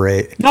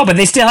cooperate. No, but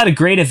they still had a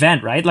great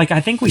event, right? Like,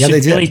 I think we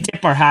should really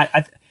tip our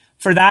hat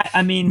for that.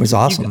 I mean, it was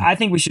awesome. I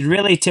think we should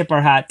really tip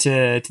our hat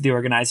to the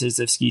organizers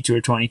of Ski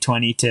Tour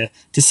 2020 to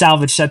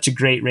salvage such a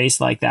great race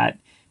like that,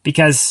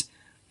 because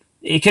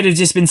it could have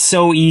just been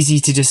so easy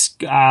to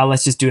just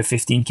let's just do a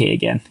 15K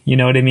again. You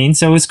know what I mean?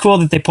 So it was cool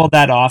that they pulled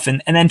that off,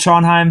 and then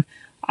Trondheim,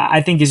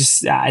 I think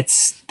it's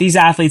these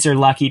athletes are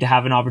lucky to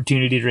have an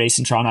opportunity to race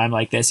in Trondheim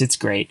like this. It's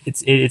great.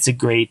 It's a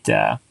great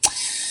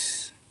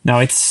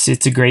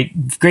it's a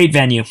great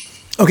venue.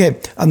 Okay,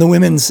 on the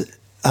women's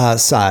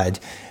side,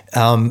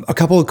 a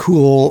couple of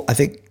cool, I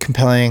think,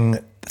 compelling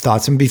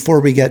thoughts. And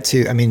before we get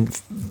to,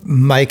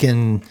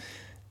 Maiken,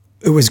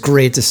 it was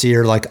great to see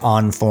her like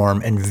on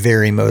form and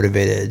very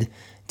motivated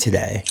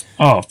today.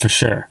 Oh, for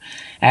sure.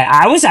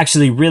 I was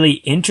actually really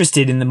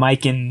interested in in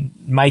Maiken's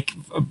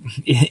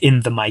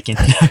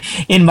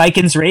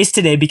race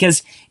today,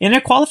 because in her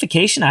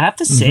qualification, I have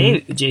to say,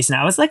 Jason,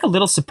 I was like a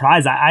little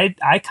surprised.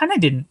 I kind of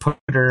didn't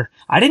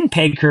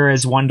peg her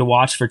as one to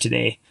watch for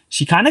today.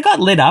 She kind of got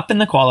lit up in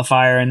the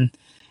qualifier,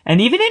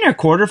 and even in her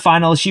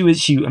quarterfinal,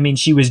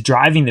 she was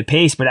driving the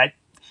pace, but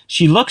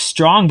she looked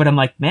strong, but I'm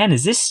like, man,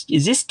 is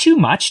this too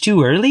much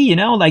too early?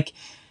 Like,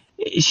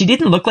 she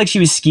didn't look like she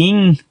was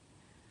skiing.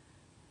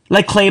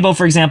 Like Klæbo,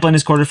 for example, in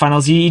his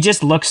quarterfinals, he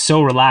just looks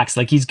so relaxed,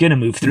 like he's going to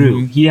move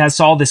through. He has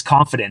all this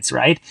confidence,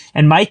 right?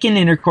 And Maiken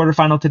in her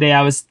quarterfinal today,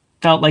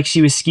 felt like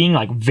she was skiing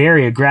like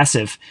very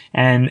aggressive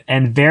and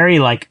very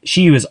like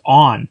she was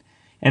on.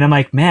 And I'm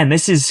like, man,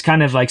 this is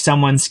kind of like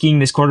someone skiing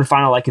this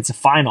quarterfinal like it's a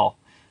final,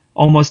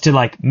 almost to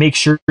like make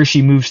sure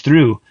she moves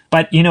through.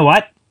 But you know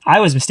what?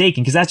 I was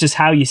mistaken, because that's just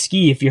how you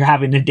ski if you're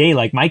having a day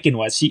like Maiken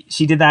was.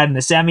 She did that in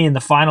the semi and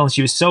the final, and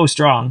she was so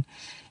strong,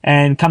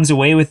 and comes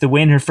away with the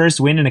win, her first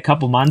win in a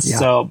couple months. Yeah.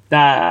 So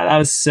that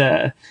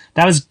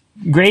was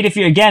great. If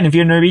you're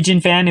a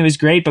Norwegian fan, it was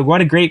great. But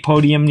what a great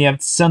podium! You have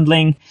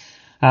Sundling,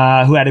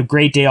 who had a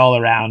great day all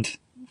around,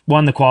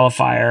 won the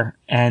qualifier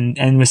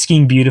and was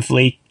skiing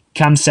beautifully,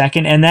 comes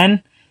second, and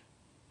then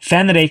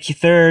Fenrik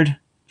third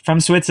from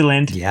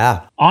Switzerland.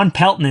 Yeah. On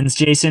Peltonens,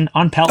 Jason.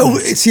 On Peltonens. Oh,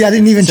 see, I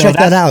didn't even check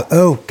that out.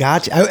 Oh,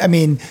 gotcha. I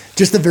mean,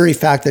 just the very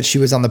fact that she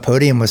was on the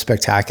podium was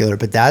spectacular,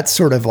 but that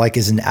sort of like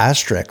is an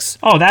asterisk.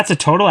 Oh, that's a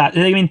total... I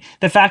mean,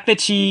 the fact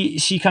that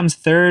she comes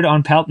third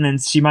on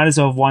Peltonens, she might as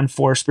well have won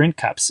 4 sprint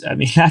cups. I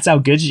mean, that's how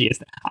good she is.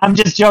 I'm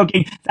just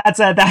joking. That's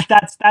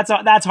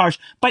harsh.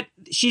 But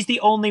she's the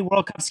only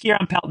World Cup skier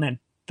on Peltonen.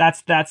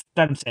 That's what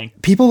I'm saying.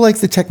 People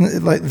like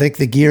like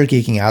the gear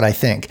geeking out, I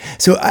think.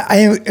 So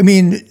I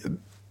mean,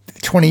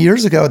 20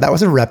 years ago, that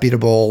was a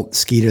reputable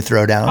ski to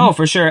throw down. Oh,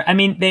 for sure. I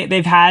mean,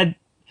 they've had,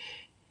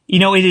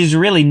 it is a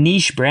really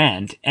niche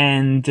brand,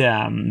 and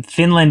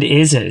Finland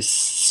is a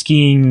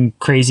skiing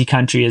crazy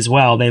country as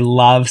well. They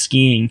love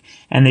skiing,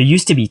 and there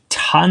used to be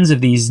tons of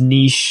these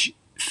niche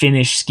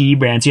Finnish ski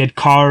brands. You had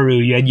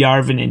Karu, you had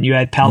Järvinen, you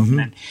had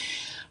Peltonen.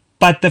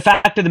 But the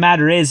fact of the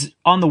matter is,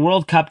 on the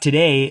World Cup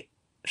today,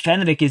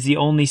 Fenrik is the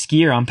only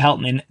skier on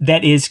Peltonen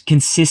that is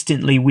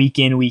consistently week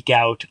in, week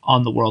out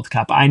on the World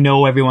Cup. I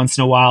know every once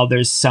in a while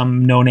there's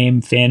some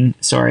no-name Finn,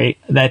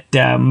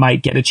 that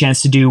might get a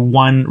chance to do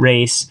one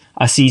race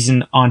a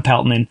season on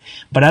Peltonen.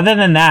 But other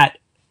than that,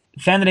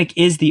 Fenrik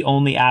is the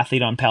only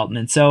athlete on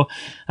Peltonen. So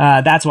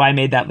that's why I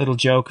made that little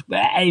joke.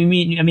 I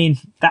mean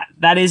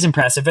that is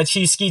impressive. But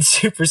she skied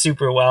super,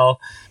 super well,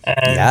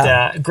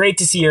 and great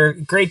to see her.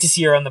 Great to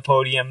see her on the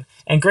podium,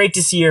 and great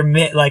to see her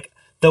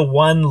the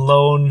one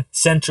lone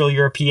Central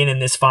European in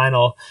this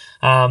final.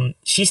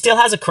 She still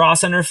has a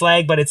cross on her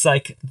flag, but it's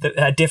like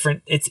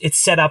different. It's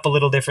set up a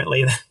little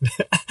differently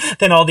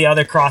than all the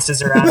other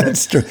crosses around her.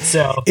 That's true.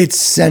 So it's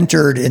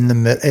centered in the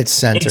middle. It's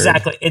centered.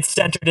 Exactly. It's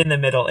centered in the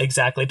middle.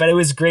 Exactly. But it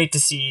was great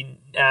to see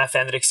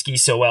Fenrik ski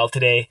so well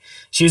today.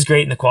 She was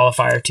great in the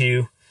qualifier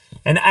too.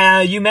 And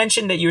you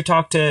mentioned that you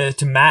talked to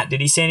Matt. Did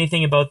he say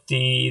anything about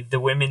the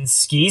women's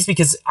skis?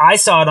 Because I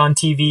saw it on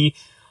TV.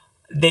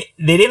 they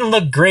didn't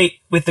look great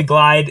with the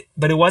glide,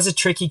 but it was a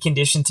tricky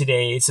condition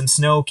today. Some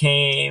snow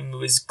came, it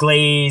was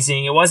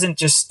glazing. It wasn't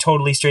just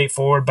totally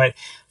straightforward, but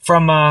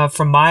from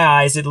my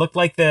eyes, it looked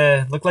like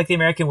the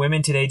American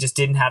women today just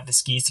didn't have the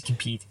skis to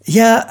compete.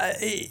 Yeah,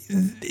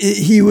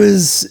 he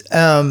was.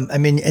 I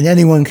mean, and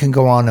anyone can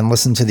go on and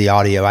listen to the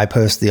audio. I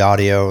post the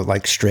audio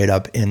like straight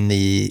up in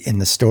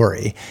the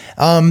story.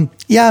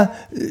 Yeah,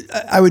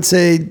 I would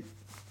say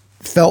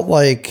felt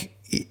like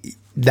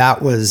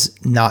that was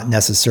not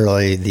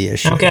necessarily the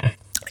issue. Okay.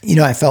 You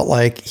know, I felt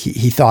like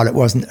he thought it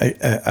wasn't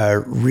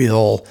a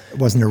real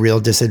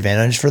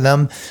disadvantage for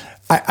them.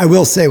 I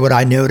will say what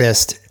I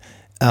noticed.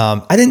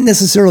 I didn't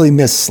necessarily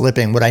miss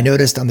slipping. What I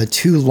noticed on the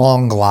 2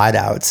 long glide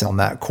outs on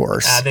that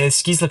course. The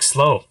skis look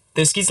slow.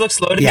 The skis look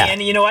slow to me.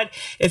 And you know what?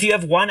 If you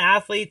have one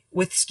athlete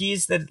with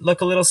skis that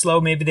look a little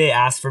slow, maybe they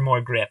ask for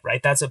more grip,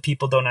 right? That's what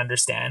people don't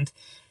understand.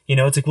 You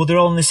know, it's like, well, they're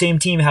all on the same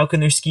team. How can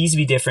their skis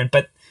be different?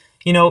 But,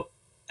 you know,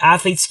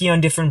 athletes ski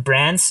on different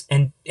brands,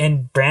 and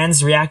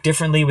brands react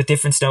differently with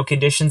different snow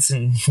conditions,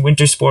 and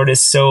winter sport is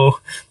so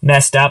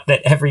messed up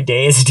that every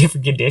day is a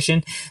different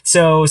condition.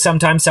 So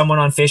sometimes someone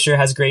on Fisher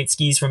has great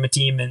skis from a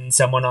team and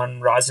someone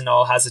on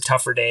Rosenall has a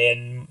tougher day,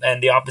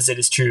 and the opposite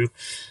is true.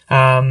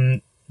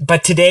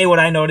 But today, what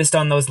I noticed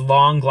on those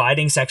long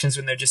gliding sections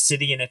when they're just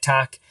sitting in a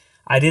tuck,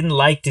 I didn't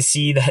like to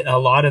see that a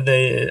lot of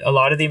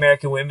the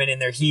American women in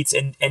their heats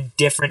and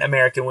different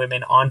American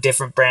women on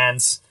different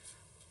brands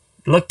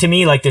looked to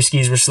me like their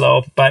skis were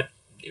slow, but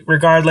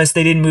regardless,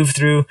 they didn't move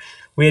through.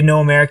 We had no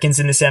Americans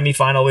in the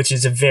semifinal, which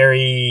is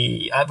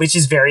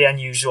very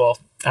unusual,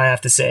 I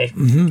have to say.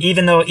 Mm-hmm.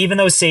 Even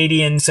though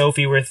Sadie and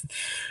Sophie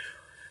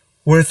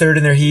were third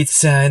in their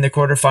heats in the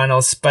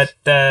quarterfinals, but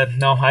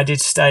no,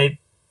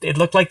 it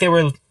looked like they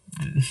were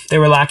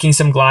lacking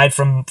some glide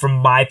from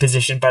my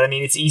position. But I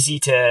mean, it's easy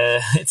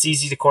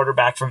to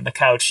quarterback from the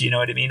couch. You know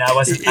what I mean? I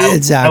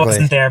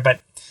wasn't there, but.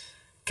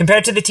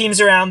 Compared to the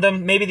teams around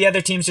them, maybe the other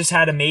teams just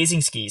had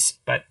amazing skis.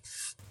 But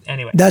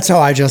anyway. That's how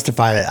I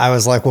justified it. I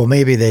was like, well,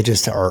 maybe they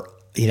just are,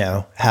 you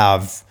know,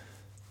 have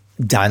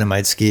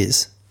dynamite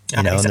skis,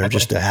 you know, exactly. And they're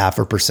just a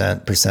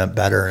 0.5%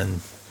 better. And,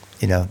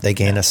 you know, they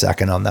gain a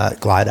second on that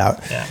glide out.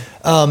 Yeah.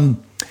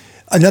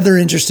 Another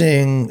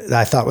interesting that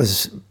I thought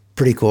was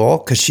pretty cool,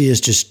 because she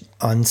is just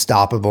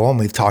unstoppable. And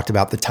we've talked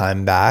about the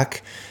time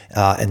back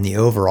and the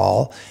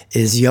overall,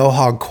 is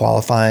Johaug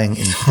qualifying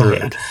in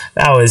third.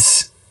 Oh,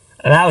 yeah.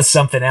 That was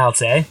something else,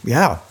 eh?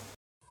 Yeah.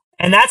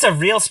 And that's a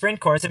real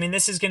sprint course. I mean,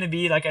 this is going to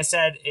be, like I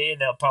said,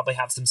 they'll probably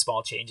have some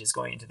small changes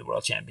going into the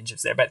World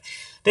Championships there. But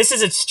this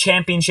is a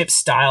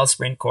championship-style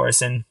sprint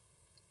course, and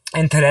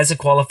Teresa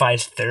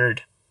qualifies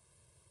third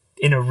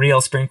in a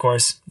real sprint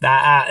course.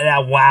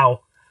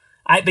 Wow.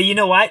 But you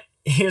know what?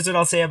 Here's what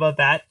I'll say about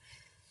that.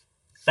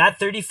 That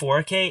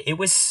 34K, it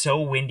was so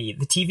windy.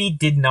 The TV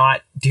did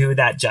not do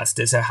that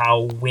justice of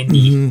how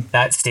windy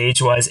that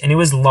stage was. And it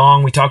was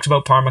long. We talked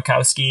about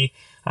Parmakowski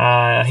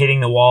hitting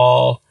the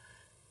wall.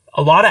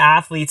 A lot of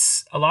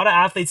athletes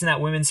in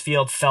that women's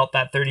field felt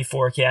that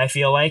 34K, I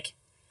feel like.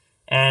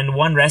 And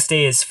one rest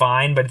day is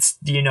fine, but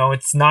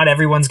it's not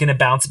everyone's going to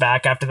bounce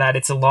back after that.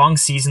 It's a long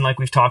season, like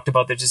we've talked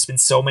about. There's just been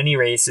so many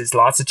races,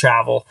 lots of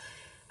travel.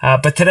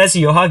 But Teresa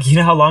Johaug, you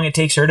know how long it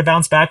takes her to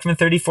bounce back from a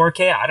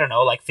 34K? I don't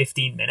know, like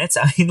 15 minutes.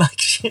 I mean, like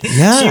she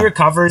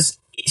recovers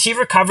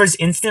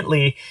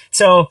instantly.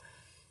 So,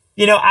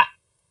 you know,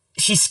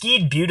 she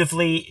skied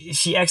beautifully.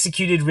 She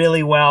executed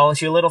really well.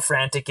 She was a little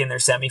frantic in their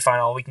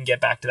semifinal. We can get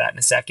back to that in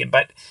a second.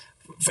 But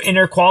in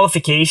her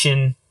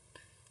qualification,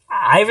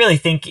 I really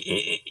think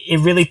it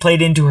really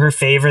played into her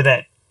favor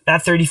that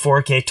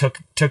 34K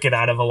took it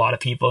out of a lot of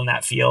people in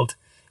that field.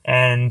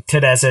 And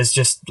Teresa's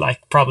just like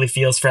probably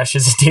feels fresh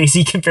as a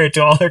daisy compared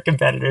to all her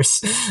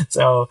competitors.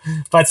 So,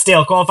 but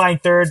still qualifying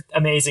third,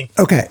 amazing.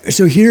 Okay.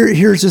 So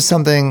here's just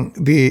something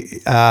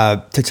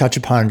to touch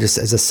upon just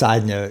as a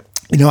side note.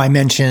 You know, I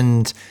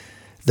mentioned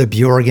the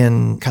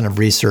Bjorgen kind of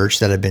research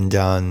that had been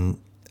done,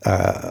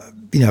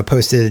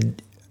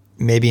 posted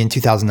maybe in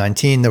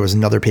 2019. There was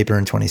another paper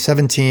in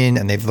 2017,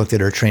 and they've looked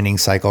at her training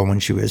cycle when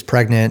she was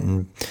pregnant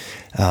and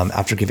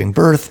after giving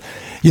birth,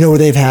 you know, where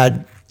they've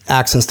had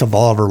access to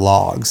all of her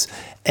logs.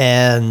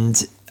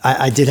 And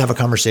I did have a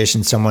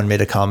conversation. Someone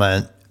made a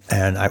comment,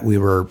 and I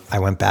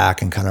went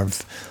back and kind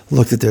of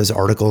looked at those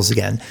articles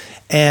again.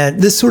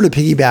 And this sort of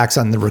piggybacks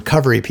on the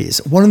recovery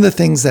piece. One of the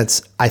things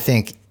that's, I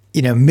think,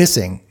 you know,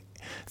 missing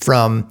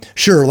from,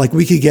 sure, like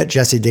we could get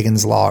Jessie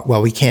Diggins' log.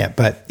 Well, we can't,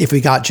 but if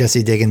we got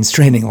Jessie Diggins'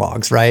 training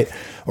logs, right?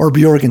 Or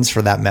Bjorgen's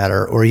for that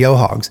matter, or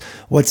Johaug's,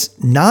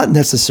 what's not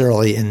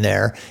necessarily in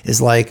there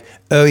is like,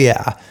 oh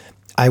yeah,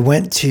 I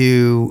went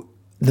to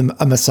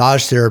a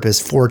massage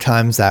therapist 4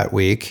 times that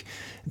week.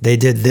 They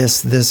did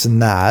this,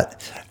 and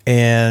that.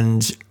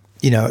 And,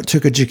 you know,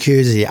 took a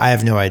jacuzzi. I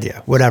have no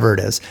idea, whatever it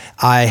is.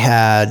 I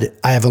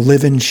have a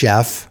live-in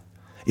chef,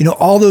 you know,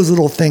 all those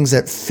little things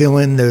that fill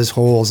in those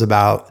holes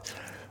about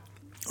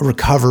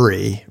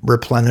recovery,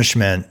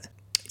 replenishment.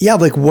 Yeah,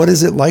 like what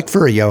is it like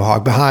for a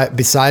yo-hog?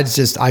 Besides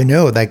just, I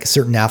know like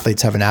certain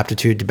athletes have an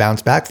aptitude to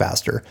bounce back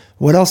faster.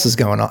 What else is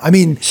going on? I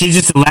mean, she's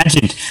just a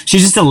legend.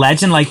 She's just a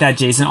legend like that,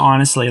 Jason.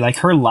 Honestly, like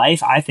her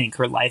life, I think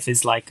her life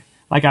is like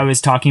I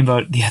was talking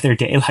about the other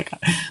day. Like,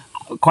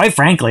 quite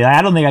frankly,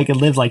 I don't think I could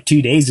live like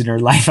 2 days in her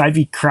life. I'd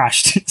be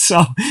crushed.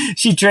 So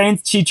she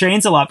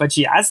trains a lot, but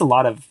she has a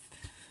lot of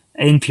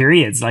in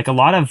periods, like a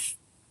lot of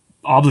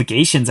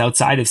obligations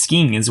outside of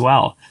skiing as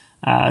well.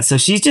 So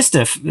she's just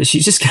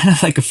kind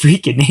of like a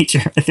freak in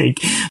nature, I think.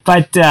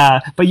 But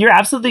you're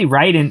absolutely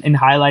right in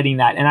highlighting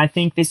that. And I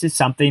think this is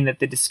something that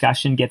the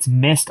discussion gets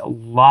missed a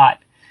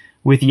lot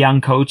with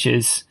young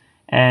coaches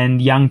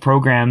and young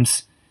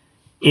programs,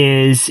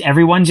 is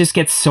everyone just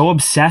gets so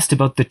obsessed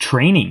about the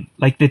training,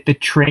 like the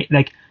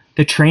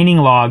training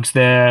logs,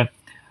 the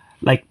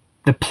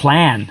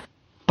plan.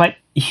 But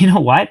you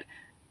know what?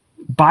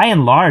 By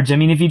and large, I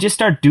mean, if you just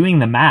start doing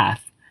the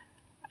math,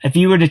 if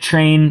you were to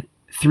train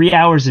 3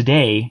 hours a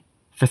day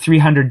for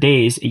 300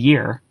 days a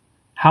year,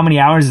 how many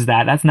hours is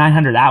that? That's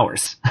 900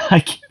 hours.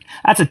 Like,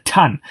 that's a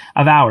ton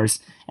of hours.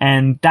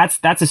 And that's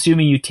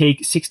assuming you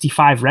take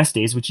 65 rest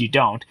days, which you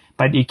don't,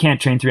 but you can't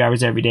train 3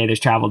 hours every day. There's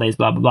travel days,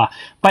 blah, blah, blah.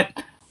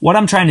 But what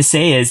I'm trying to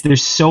say is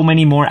there's so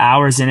many more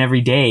hours in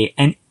every day,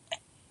 and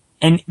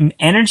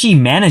energy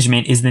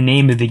management is the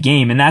name of the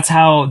game. And that's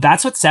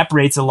what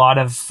separates a lot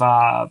of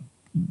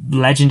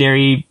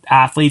legendary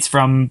athletes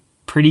from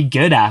pretty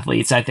good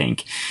athletes, I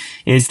think,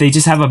 is they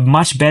just have a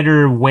much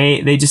better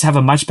way. They just have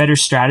a much better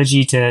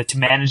strategy to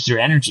manage their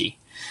energy.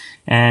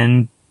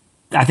 And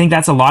I think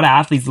that's a lot of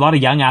athletes, a lot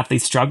of young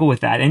athletes struggle with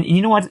that. And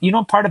you know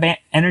what part of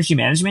energy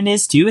management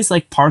is too, is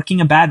like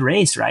parking a bad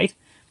race, right?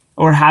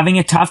 Or having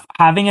a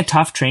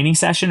tough training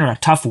session or a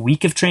tough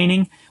week of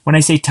training. When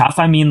I say tough,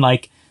 I mean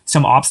like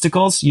some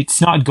obstacles.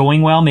 It's not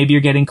going well. Maybe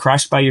you're getting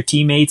crushed by your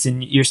teammates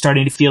and you're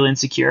starting to feel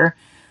insecure.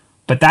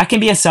 But that can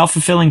be a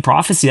self-fulfilling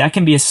prophecy. That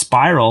can be a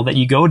spiral that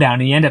you go down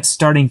and you end up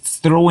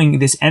throwing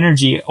this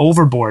energy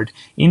overboard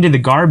into the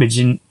garbage,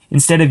 and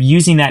instead of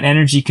using that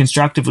energy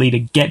constructively to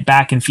get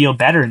back and feel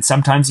better. And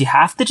sometimes you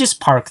have to just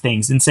park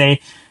things and say,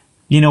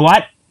 you know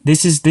what?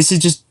 This is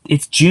just,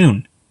 it's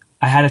June.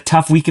 I had a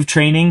tough week of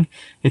training.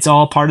 It's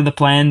all part of the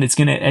plan.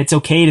 It's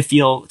okay to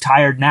feel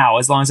tired now,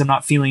 as long as I'm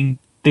not feeling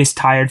this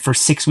tired for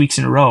 6 weeks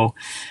in a row.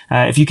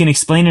 If you can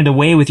explain it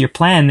away with your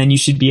plan, then you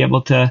should be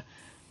able to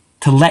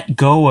let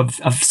go of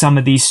some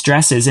of these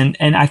stresses. And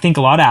I think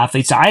a lot of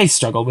athletes, I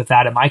struggled with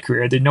that in my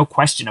career. There's no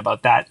question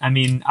about that. I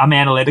mean, I'm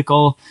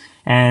analytical,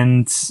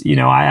 and, you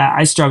know,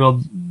 I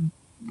struggled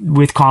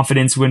with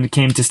confidence when it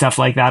came to stuff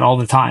like that all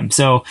the time.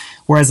 So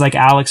whereas like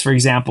Alex, for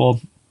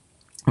example,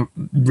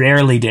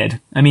 rarely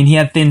did. I mean, he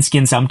had thin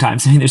skin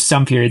sometimes. I mean, there's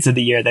some periods of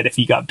the year that if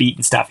he got beat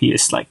and stuff, he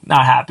was like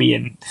not happy,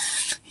 and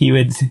he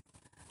would.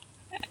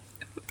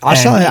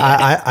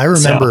 I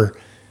remember. So.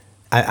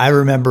 I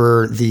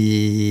remember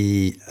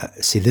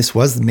this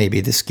was maybe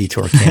the Ski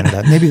Tour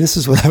Canada. Maybe this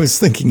is what I was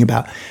thinking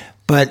about.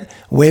 But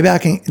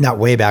not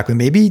way back, but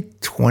maybe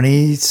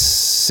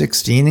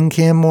 2016 in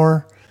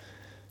Canmore.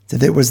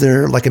 Was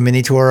there like a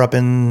mini tour up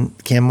in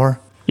Canmore?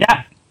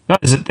 Yeah.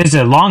 There's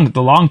the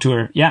long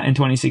tour. Yeah, in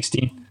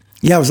 2016.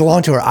 Yeah, it was a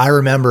long tour. I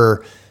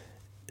remember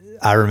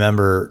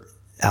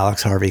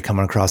Alex Harvey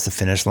coming across the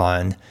finish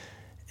line,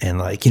 and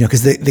like, you know,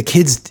 because the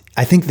kids,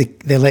 I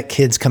think they let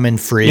kids come in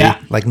free,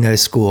 like no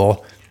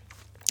school,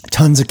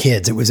 tons of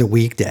kids. It was a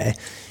weekday,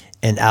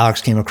 and Alex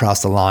came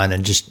across the line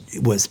and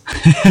just was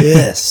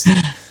pissed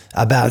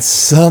about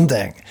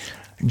something,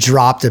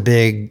 dropped a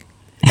big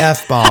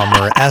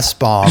F-bomb or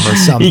S-bomb or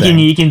something.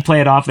 He can play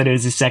it off that it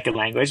was his second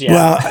language.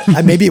 Yeah.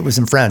 Well, maybe it was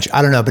in French.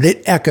 I don't know, but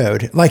it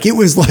echoed. Like it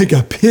was like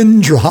a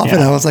pin drop. Yeah.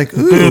 And I was like,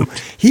 ooh,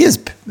 he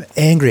is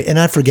angry. And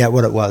I forget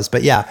what it was.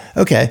 But yeah,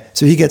 okay.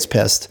 So he gets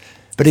pissed.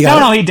 But he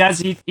does.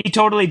 He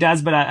totally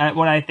does. But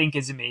what I think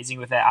is amazing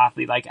with an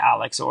athlete like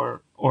Alex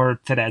or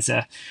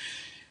Teresa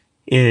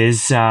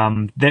is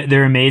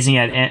they're amazing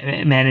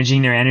at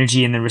managing their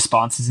energy and their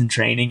responses in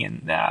training.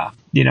 And,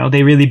 you know,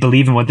 they really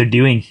believe in what they're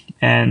doing.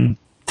 And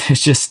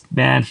it's just,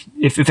 man,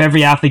 if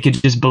every athlete could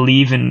just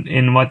believe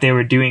in what they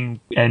were doing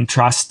and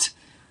trust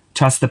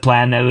the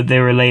plan that they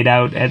were laid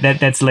out,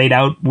 that's laid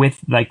out with,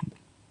 like,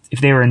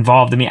 if they were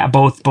involved. I mean,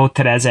 both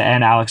Teresa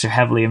and Alex are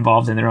heavily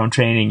involved in their own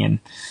training, and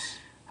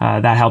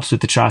that helps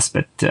with the trust.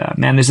 But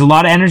man, there's a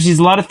lot of energy. There's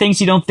a lot of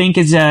things you don't think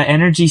is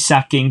energy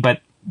sucking,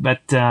 but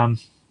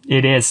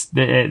it is.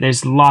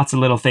 There's lots of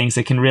little things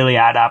that can really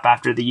add up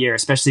after the year,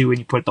 especially when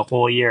you put the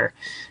whole year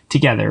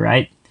together,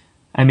 right?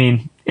 I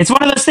mean, it's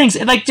one of those things,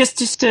 like, just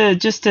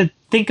to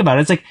think about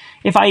it. It's like,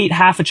 if I eat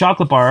half a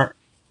chocolate bar,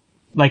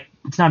 like,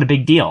 it's not a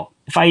big deal.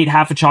 If I eat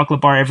half a chocolate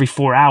bar every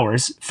 4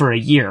 hours for a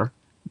year,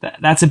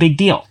 that's a big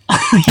deal.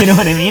 You know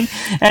what I mean?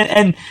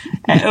 And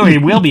or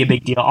it will be a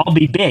big deal. I'll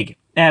be big,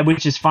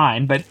 which is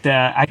fine. But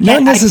I can't,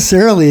 not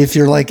necessarily if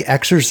you're like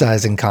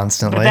exercising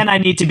constantly. But then I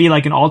need to be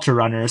like an ultra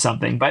runner or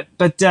something. But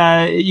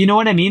you know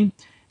what I mean?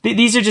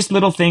 these are just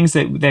little things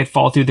that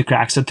fall through the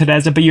cracks. So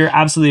Teresa, but you're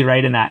absolutely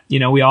right in that.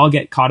 We all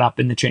get caught up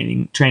in the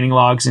training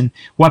logs and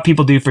what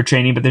people do for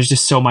training, but there's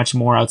just so much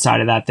more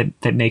outside of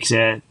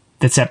that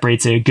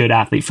separates a good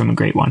athlete from a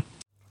great one.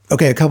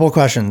 Okay, a couple of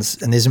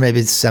questions, and these are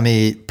maybe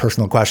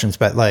semi-personal questions,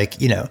 but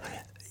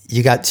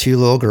you got 2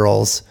 little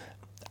girls,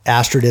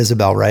 Astrid,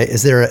 Isabel, right?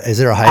 Is there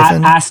a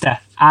hyphen?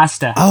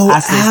 Asta. Oh,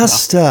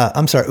 Asta.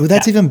 I'm sorry. Ooh,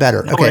 that's even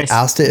better. No okay, worries.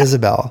 Asta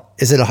Isabel.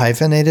 Is it a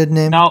hyphenated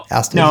name? No,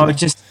 Asta no, Isabel?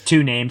 just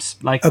 2 names,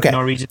 like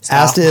Norwegian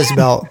style. Asta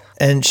Isabel,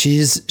 and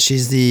she's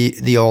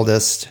the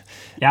oldest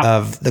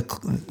of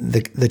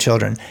the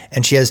children,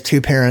 and she has 2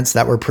 parents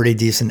that were pretty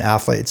decent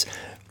athletes.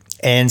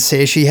 And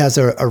say she has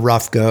a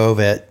rough go of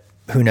it,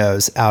 who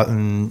knows, out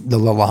in the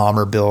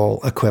Lillehammer Bill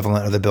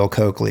equivalent of the Bill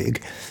Koch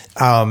League.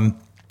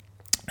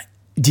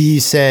 Do you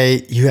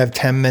say you have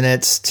 10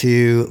 minutes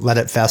to let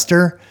it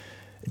fester?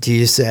 Do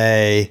you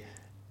say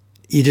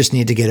you just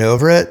need to get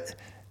over it?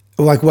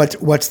 Like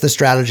what's the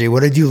strategy?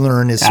 What did you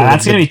learn that's going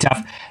to be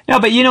tough. No,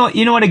 but you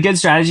know what a good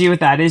strategy with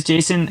that is,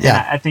 Jason?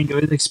 Yeah. And I think it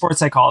was like sports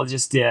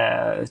psychologist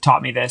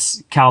taught me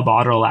this. Cal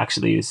Botterill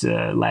actually is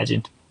a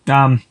legend.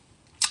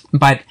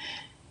 But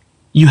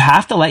you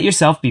have to let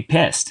yourself be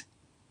pissed.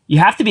 You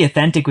have to be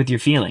authentic with your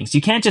feelings.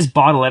 You can't just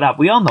bottle it up.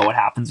 We all know what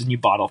happens when you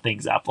bottle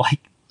things up. Like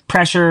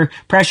pressure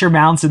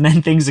mounts and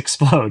then things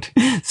explode.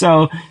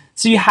 So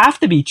you have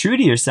to be true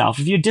to yourself.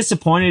 If you're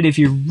disappointed, if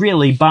you're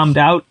really bummed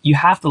out, you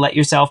have to let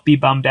yourself be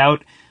bummed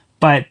out.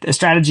 But the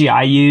strategy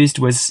I used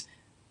was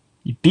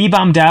be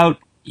bummed out.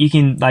 You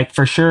can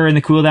for sure in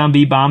the cool down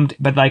be bummed,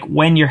 but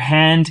when your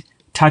hand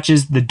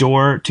touches the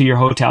door to your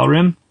hotel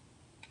room,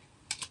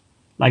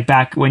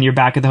 when you're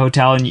back at the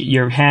hotel and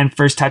your hand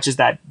first touches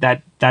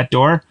that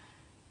door,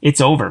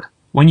 it's over.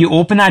 When you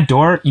open that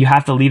door, you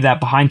have to leave that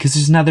behind because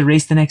there's another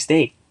race the next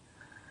day.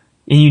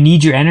 And you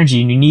need your energy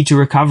and you need to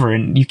recover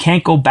and you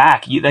can't go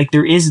back.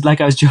 There is, I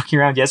was joking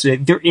around yesterday,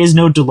 there is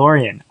no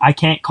DeLorean. I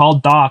can't call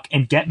Doc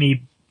and get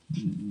me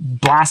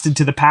blasted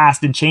to the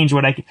past and change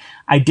what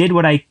I did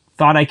what I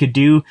thought I could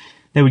do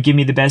that would give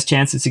me the best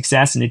chance of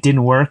success, and it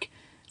didn't work.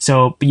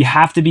 So, but you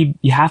have to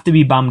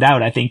be bummed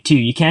out, I think, too.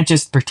 You can't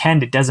just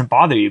pretend it doesn't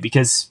bother you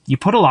because you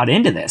put a lot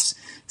into this.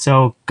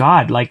 So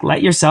God,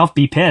 let yourself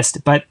be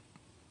pissed, but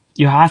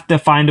you have to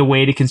find a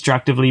way to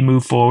constructively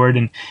move forward.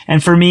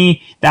 And for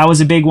me, that was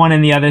a big one.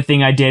 And the other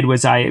thing I did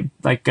was I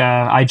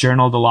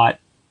journaled a lot.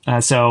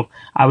 So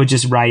I would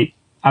just write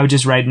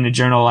in a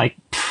journal,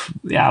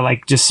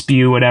 just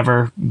spew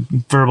whatever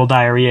verbal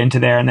diarrhea into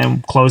there and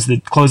then close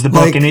the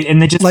book.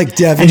 And then just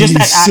Devin, you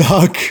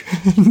suck.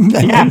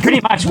 Yeah,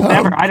 pretty much.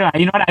 Whatever. I don't know.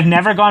 You know what? I've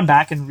never gone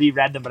back and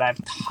reread them, but I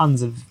have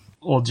tons of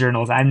old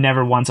journals. I've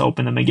never once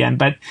opened them again,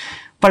 but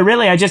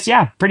really, I just,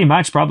 pretty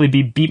much probably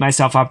beat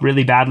myself up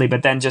really badly,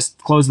 but then just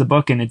close the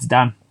book and it's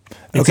done.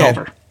 It's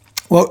over.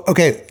 Well,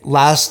 okay.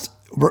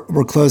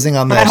 We're closing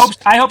on this.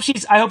 I hope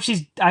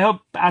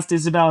Asta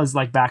Isabel is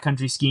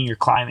backcountry skiing or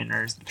climbing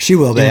or she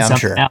will be, I'm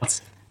sure.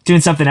 Doing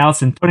something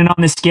else and putting on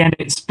this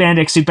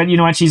spandex suit. But you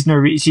know what? She's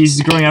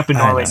growing up in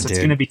Norway, so it's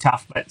going to be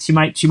tough. But she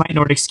might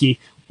Nordic ski.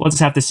 We'll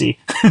just have to see.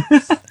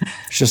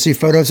 She'll see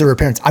photos of her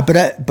parents.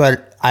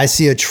 But I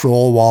see a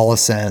troll wall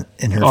ascent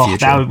in her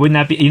future. Wouldn't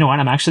that be? You know what?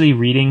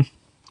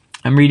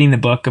 I'm reading the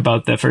book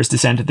about the first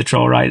descent of the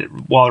troll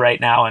wall right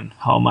now, and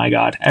oh my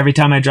God! Every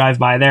time I drive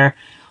by there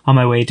on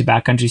my way to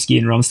backcountry ski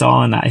in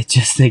Romsdal, and I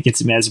just think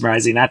it's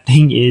mesmerizing. That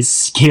thing is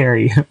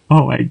scary.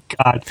 Oh my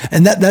God!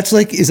 And that's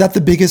is that the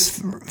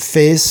biggest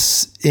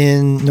face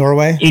in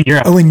Norway? In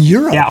Europe? Oh, in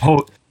Europe? Yeah.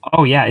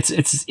 Oh yeah. It's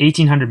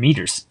 1,800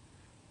 meters.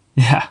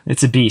 Yeah,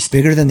 it's a beast.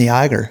 Bigger than the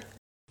Eiger.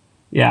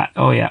 Yeah.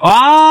 Oh,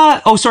 yeah.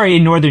 Sorry.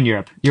 In Northern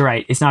Europe. You're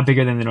right. It's not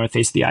bigger than the North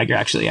Face of the Eiger,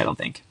 actually, I don't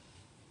think.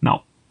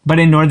 No. But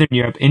in Northern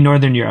Europe.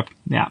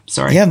 Yeah,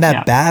 sorry. Yeah,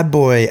 that bad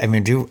boy. I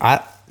mean,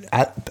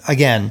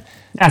 again.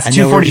 That's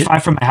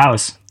 245 from my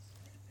house.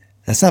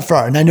 That's not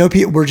far. And I know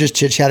we're just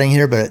chit-chatting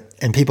here,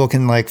 and people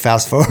can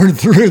fast forward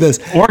through this.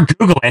 Or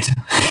Google it.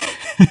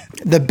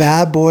 The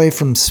bad boy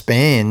from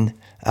Spain,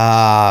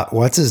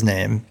 what's his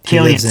name?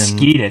 Killian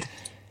skied it.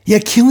 Yeah,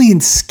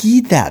 Killian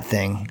skied that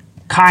thing.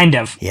 Kind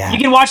of. Yeah. You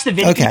can watch the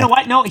video. Okay. You know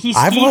what? No,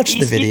 I've watched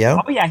the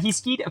video. Oh yeah, he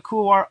skied a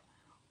couloir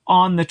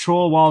on the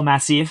Troll Wall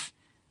Massif.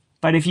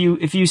 But if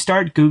you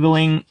start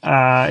Googling,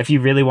 if you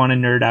really want to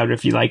nerd out, or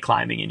if you like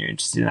climbing and you're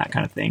interested in that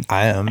kind of thing,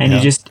 I am. And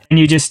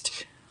you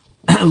just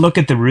look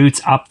at the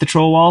routes up the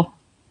Troll Wall.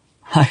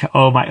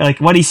 Oh my!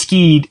 What he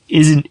skied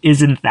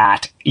isn't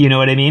that? You know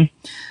what I mean?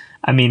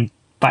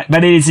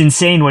 But it is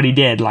insane what he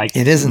did.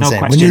 It is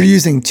insane. When you're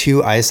using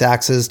 2 ice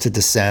axes to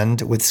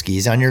descend with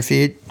skis on your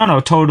feet.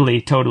 No,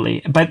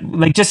 totally. But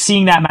just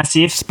seeing that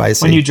Massif,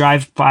 spicy. When you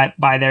drive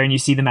by there and you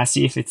see the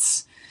Massif,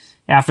 it's,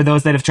 for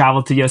those that have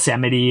traveled to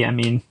Yosemite,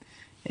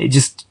 it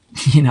just,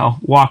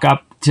 walk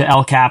up to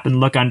El Cap and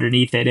look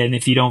underneath it. And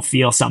if you don't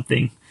feel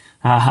something,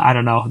 I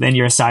don't know, then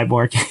you're a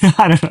cyborg.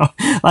 I don't know.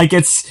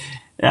 It's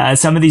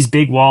some of these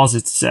big walls,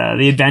 it's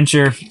the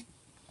adventure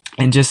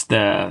and just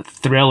the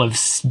thrill of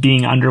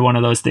being under one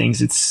of those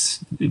things.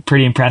 It's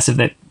pretty impressive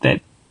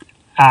that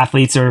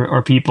athletes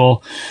or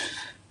people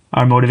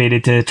are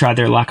motivated to try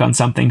their luck on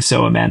something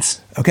so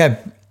immense. Okay.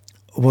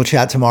 We'll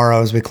chat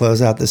tomorrow as we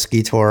close out the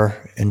ski tour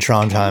in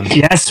Trondheim.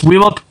 Yes, we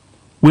will.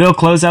 We'll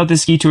close out the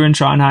ski tour in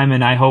Trondheim,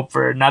 and I hope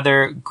for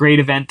another great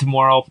event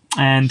tomorrow.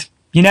 And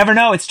you never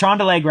know. It's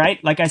Trondelag,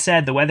 right? Like I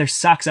said, the weather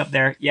sucks up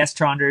there. Yes,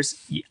 Tronders.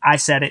 I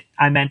said it.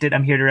 I meant it.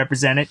 I'm here to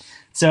represent it.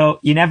 So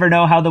you never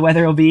know how the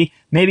weather will be.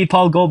 Maybe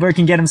Paul Goldberg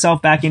can get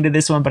himself back into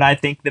this one, but I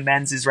think the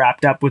men's is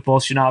wrapped up with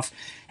Bolshinov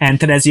and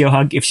Therese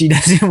Hug. If she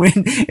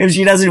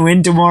doesn't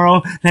win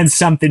tomorrow, then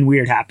something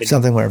weird happened.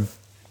 Something weird.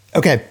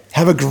 Okay.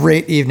 Have a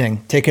great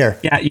evening. Take care.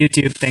 Yeah, you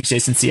too. Thanks,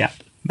 Jason. See ya.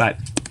 Bye.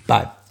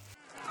 Bye.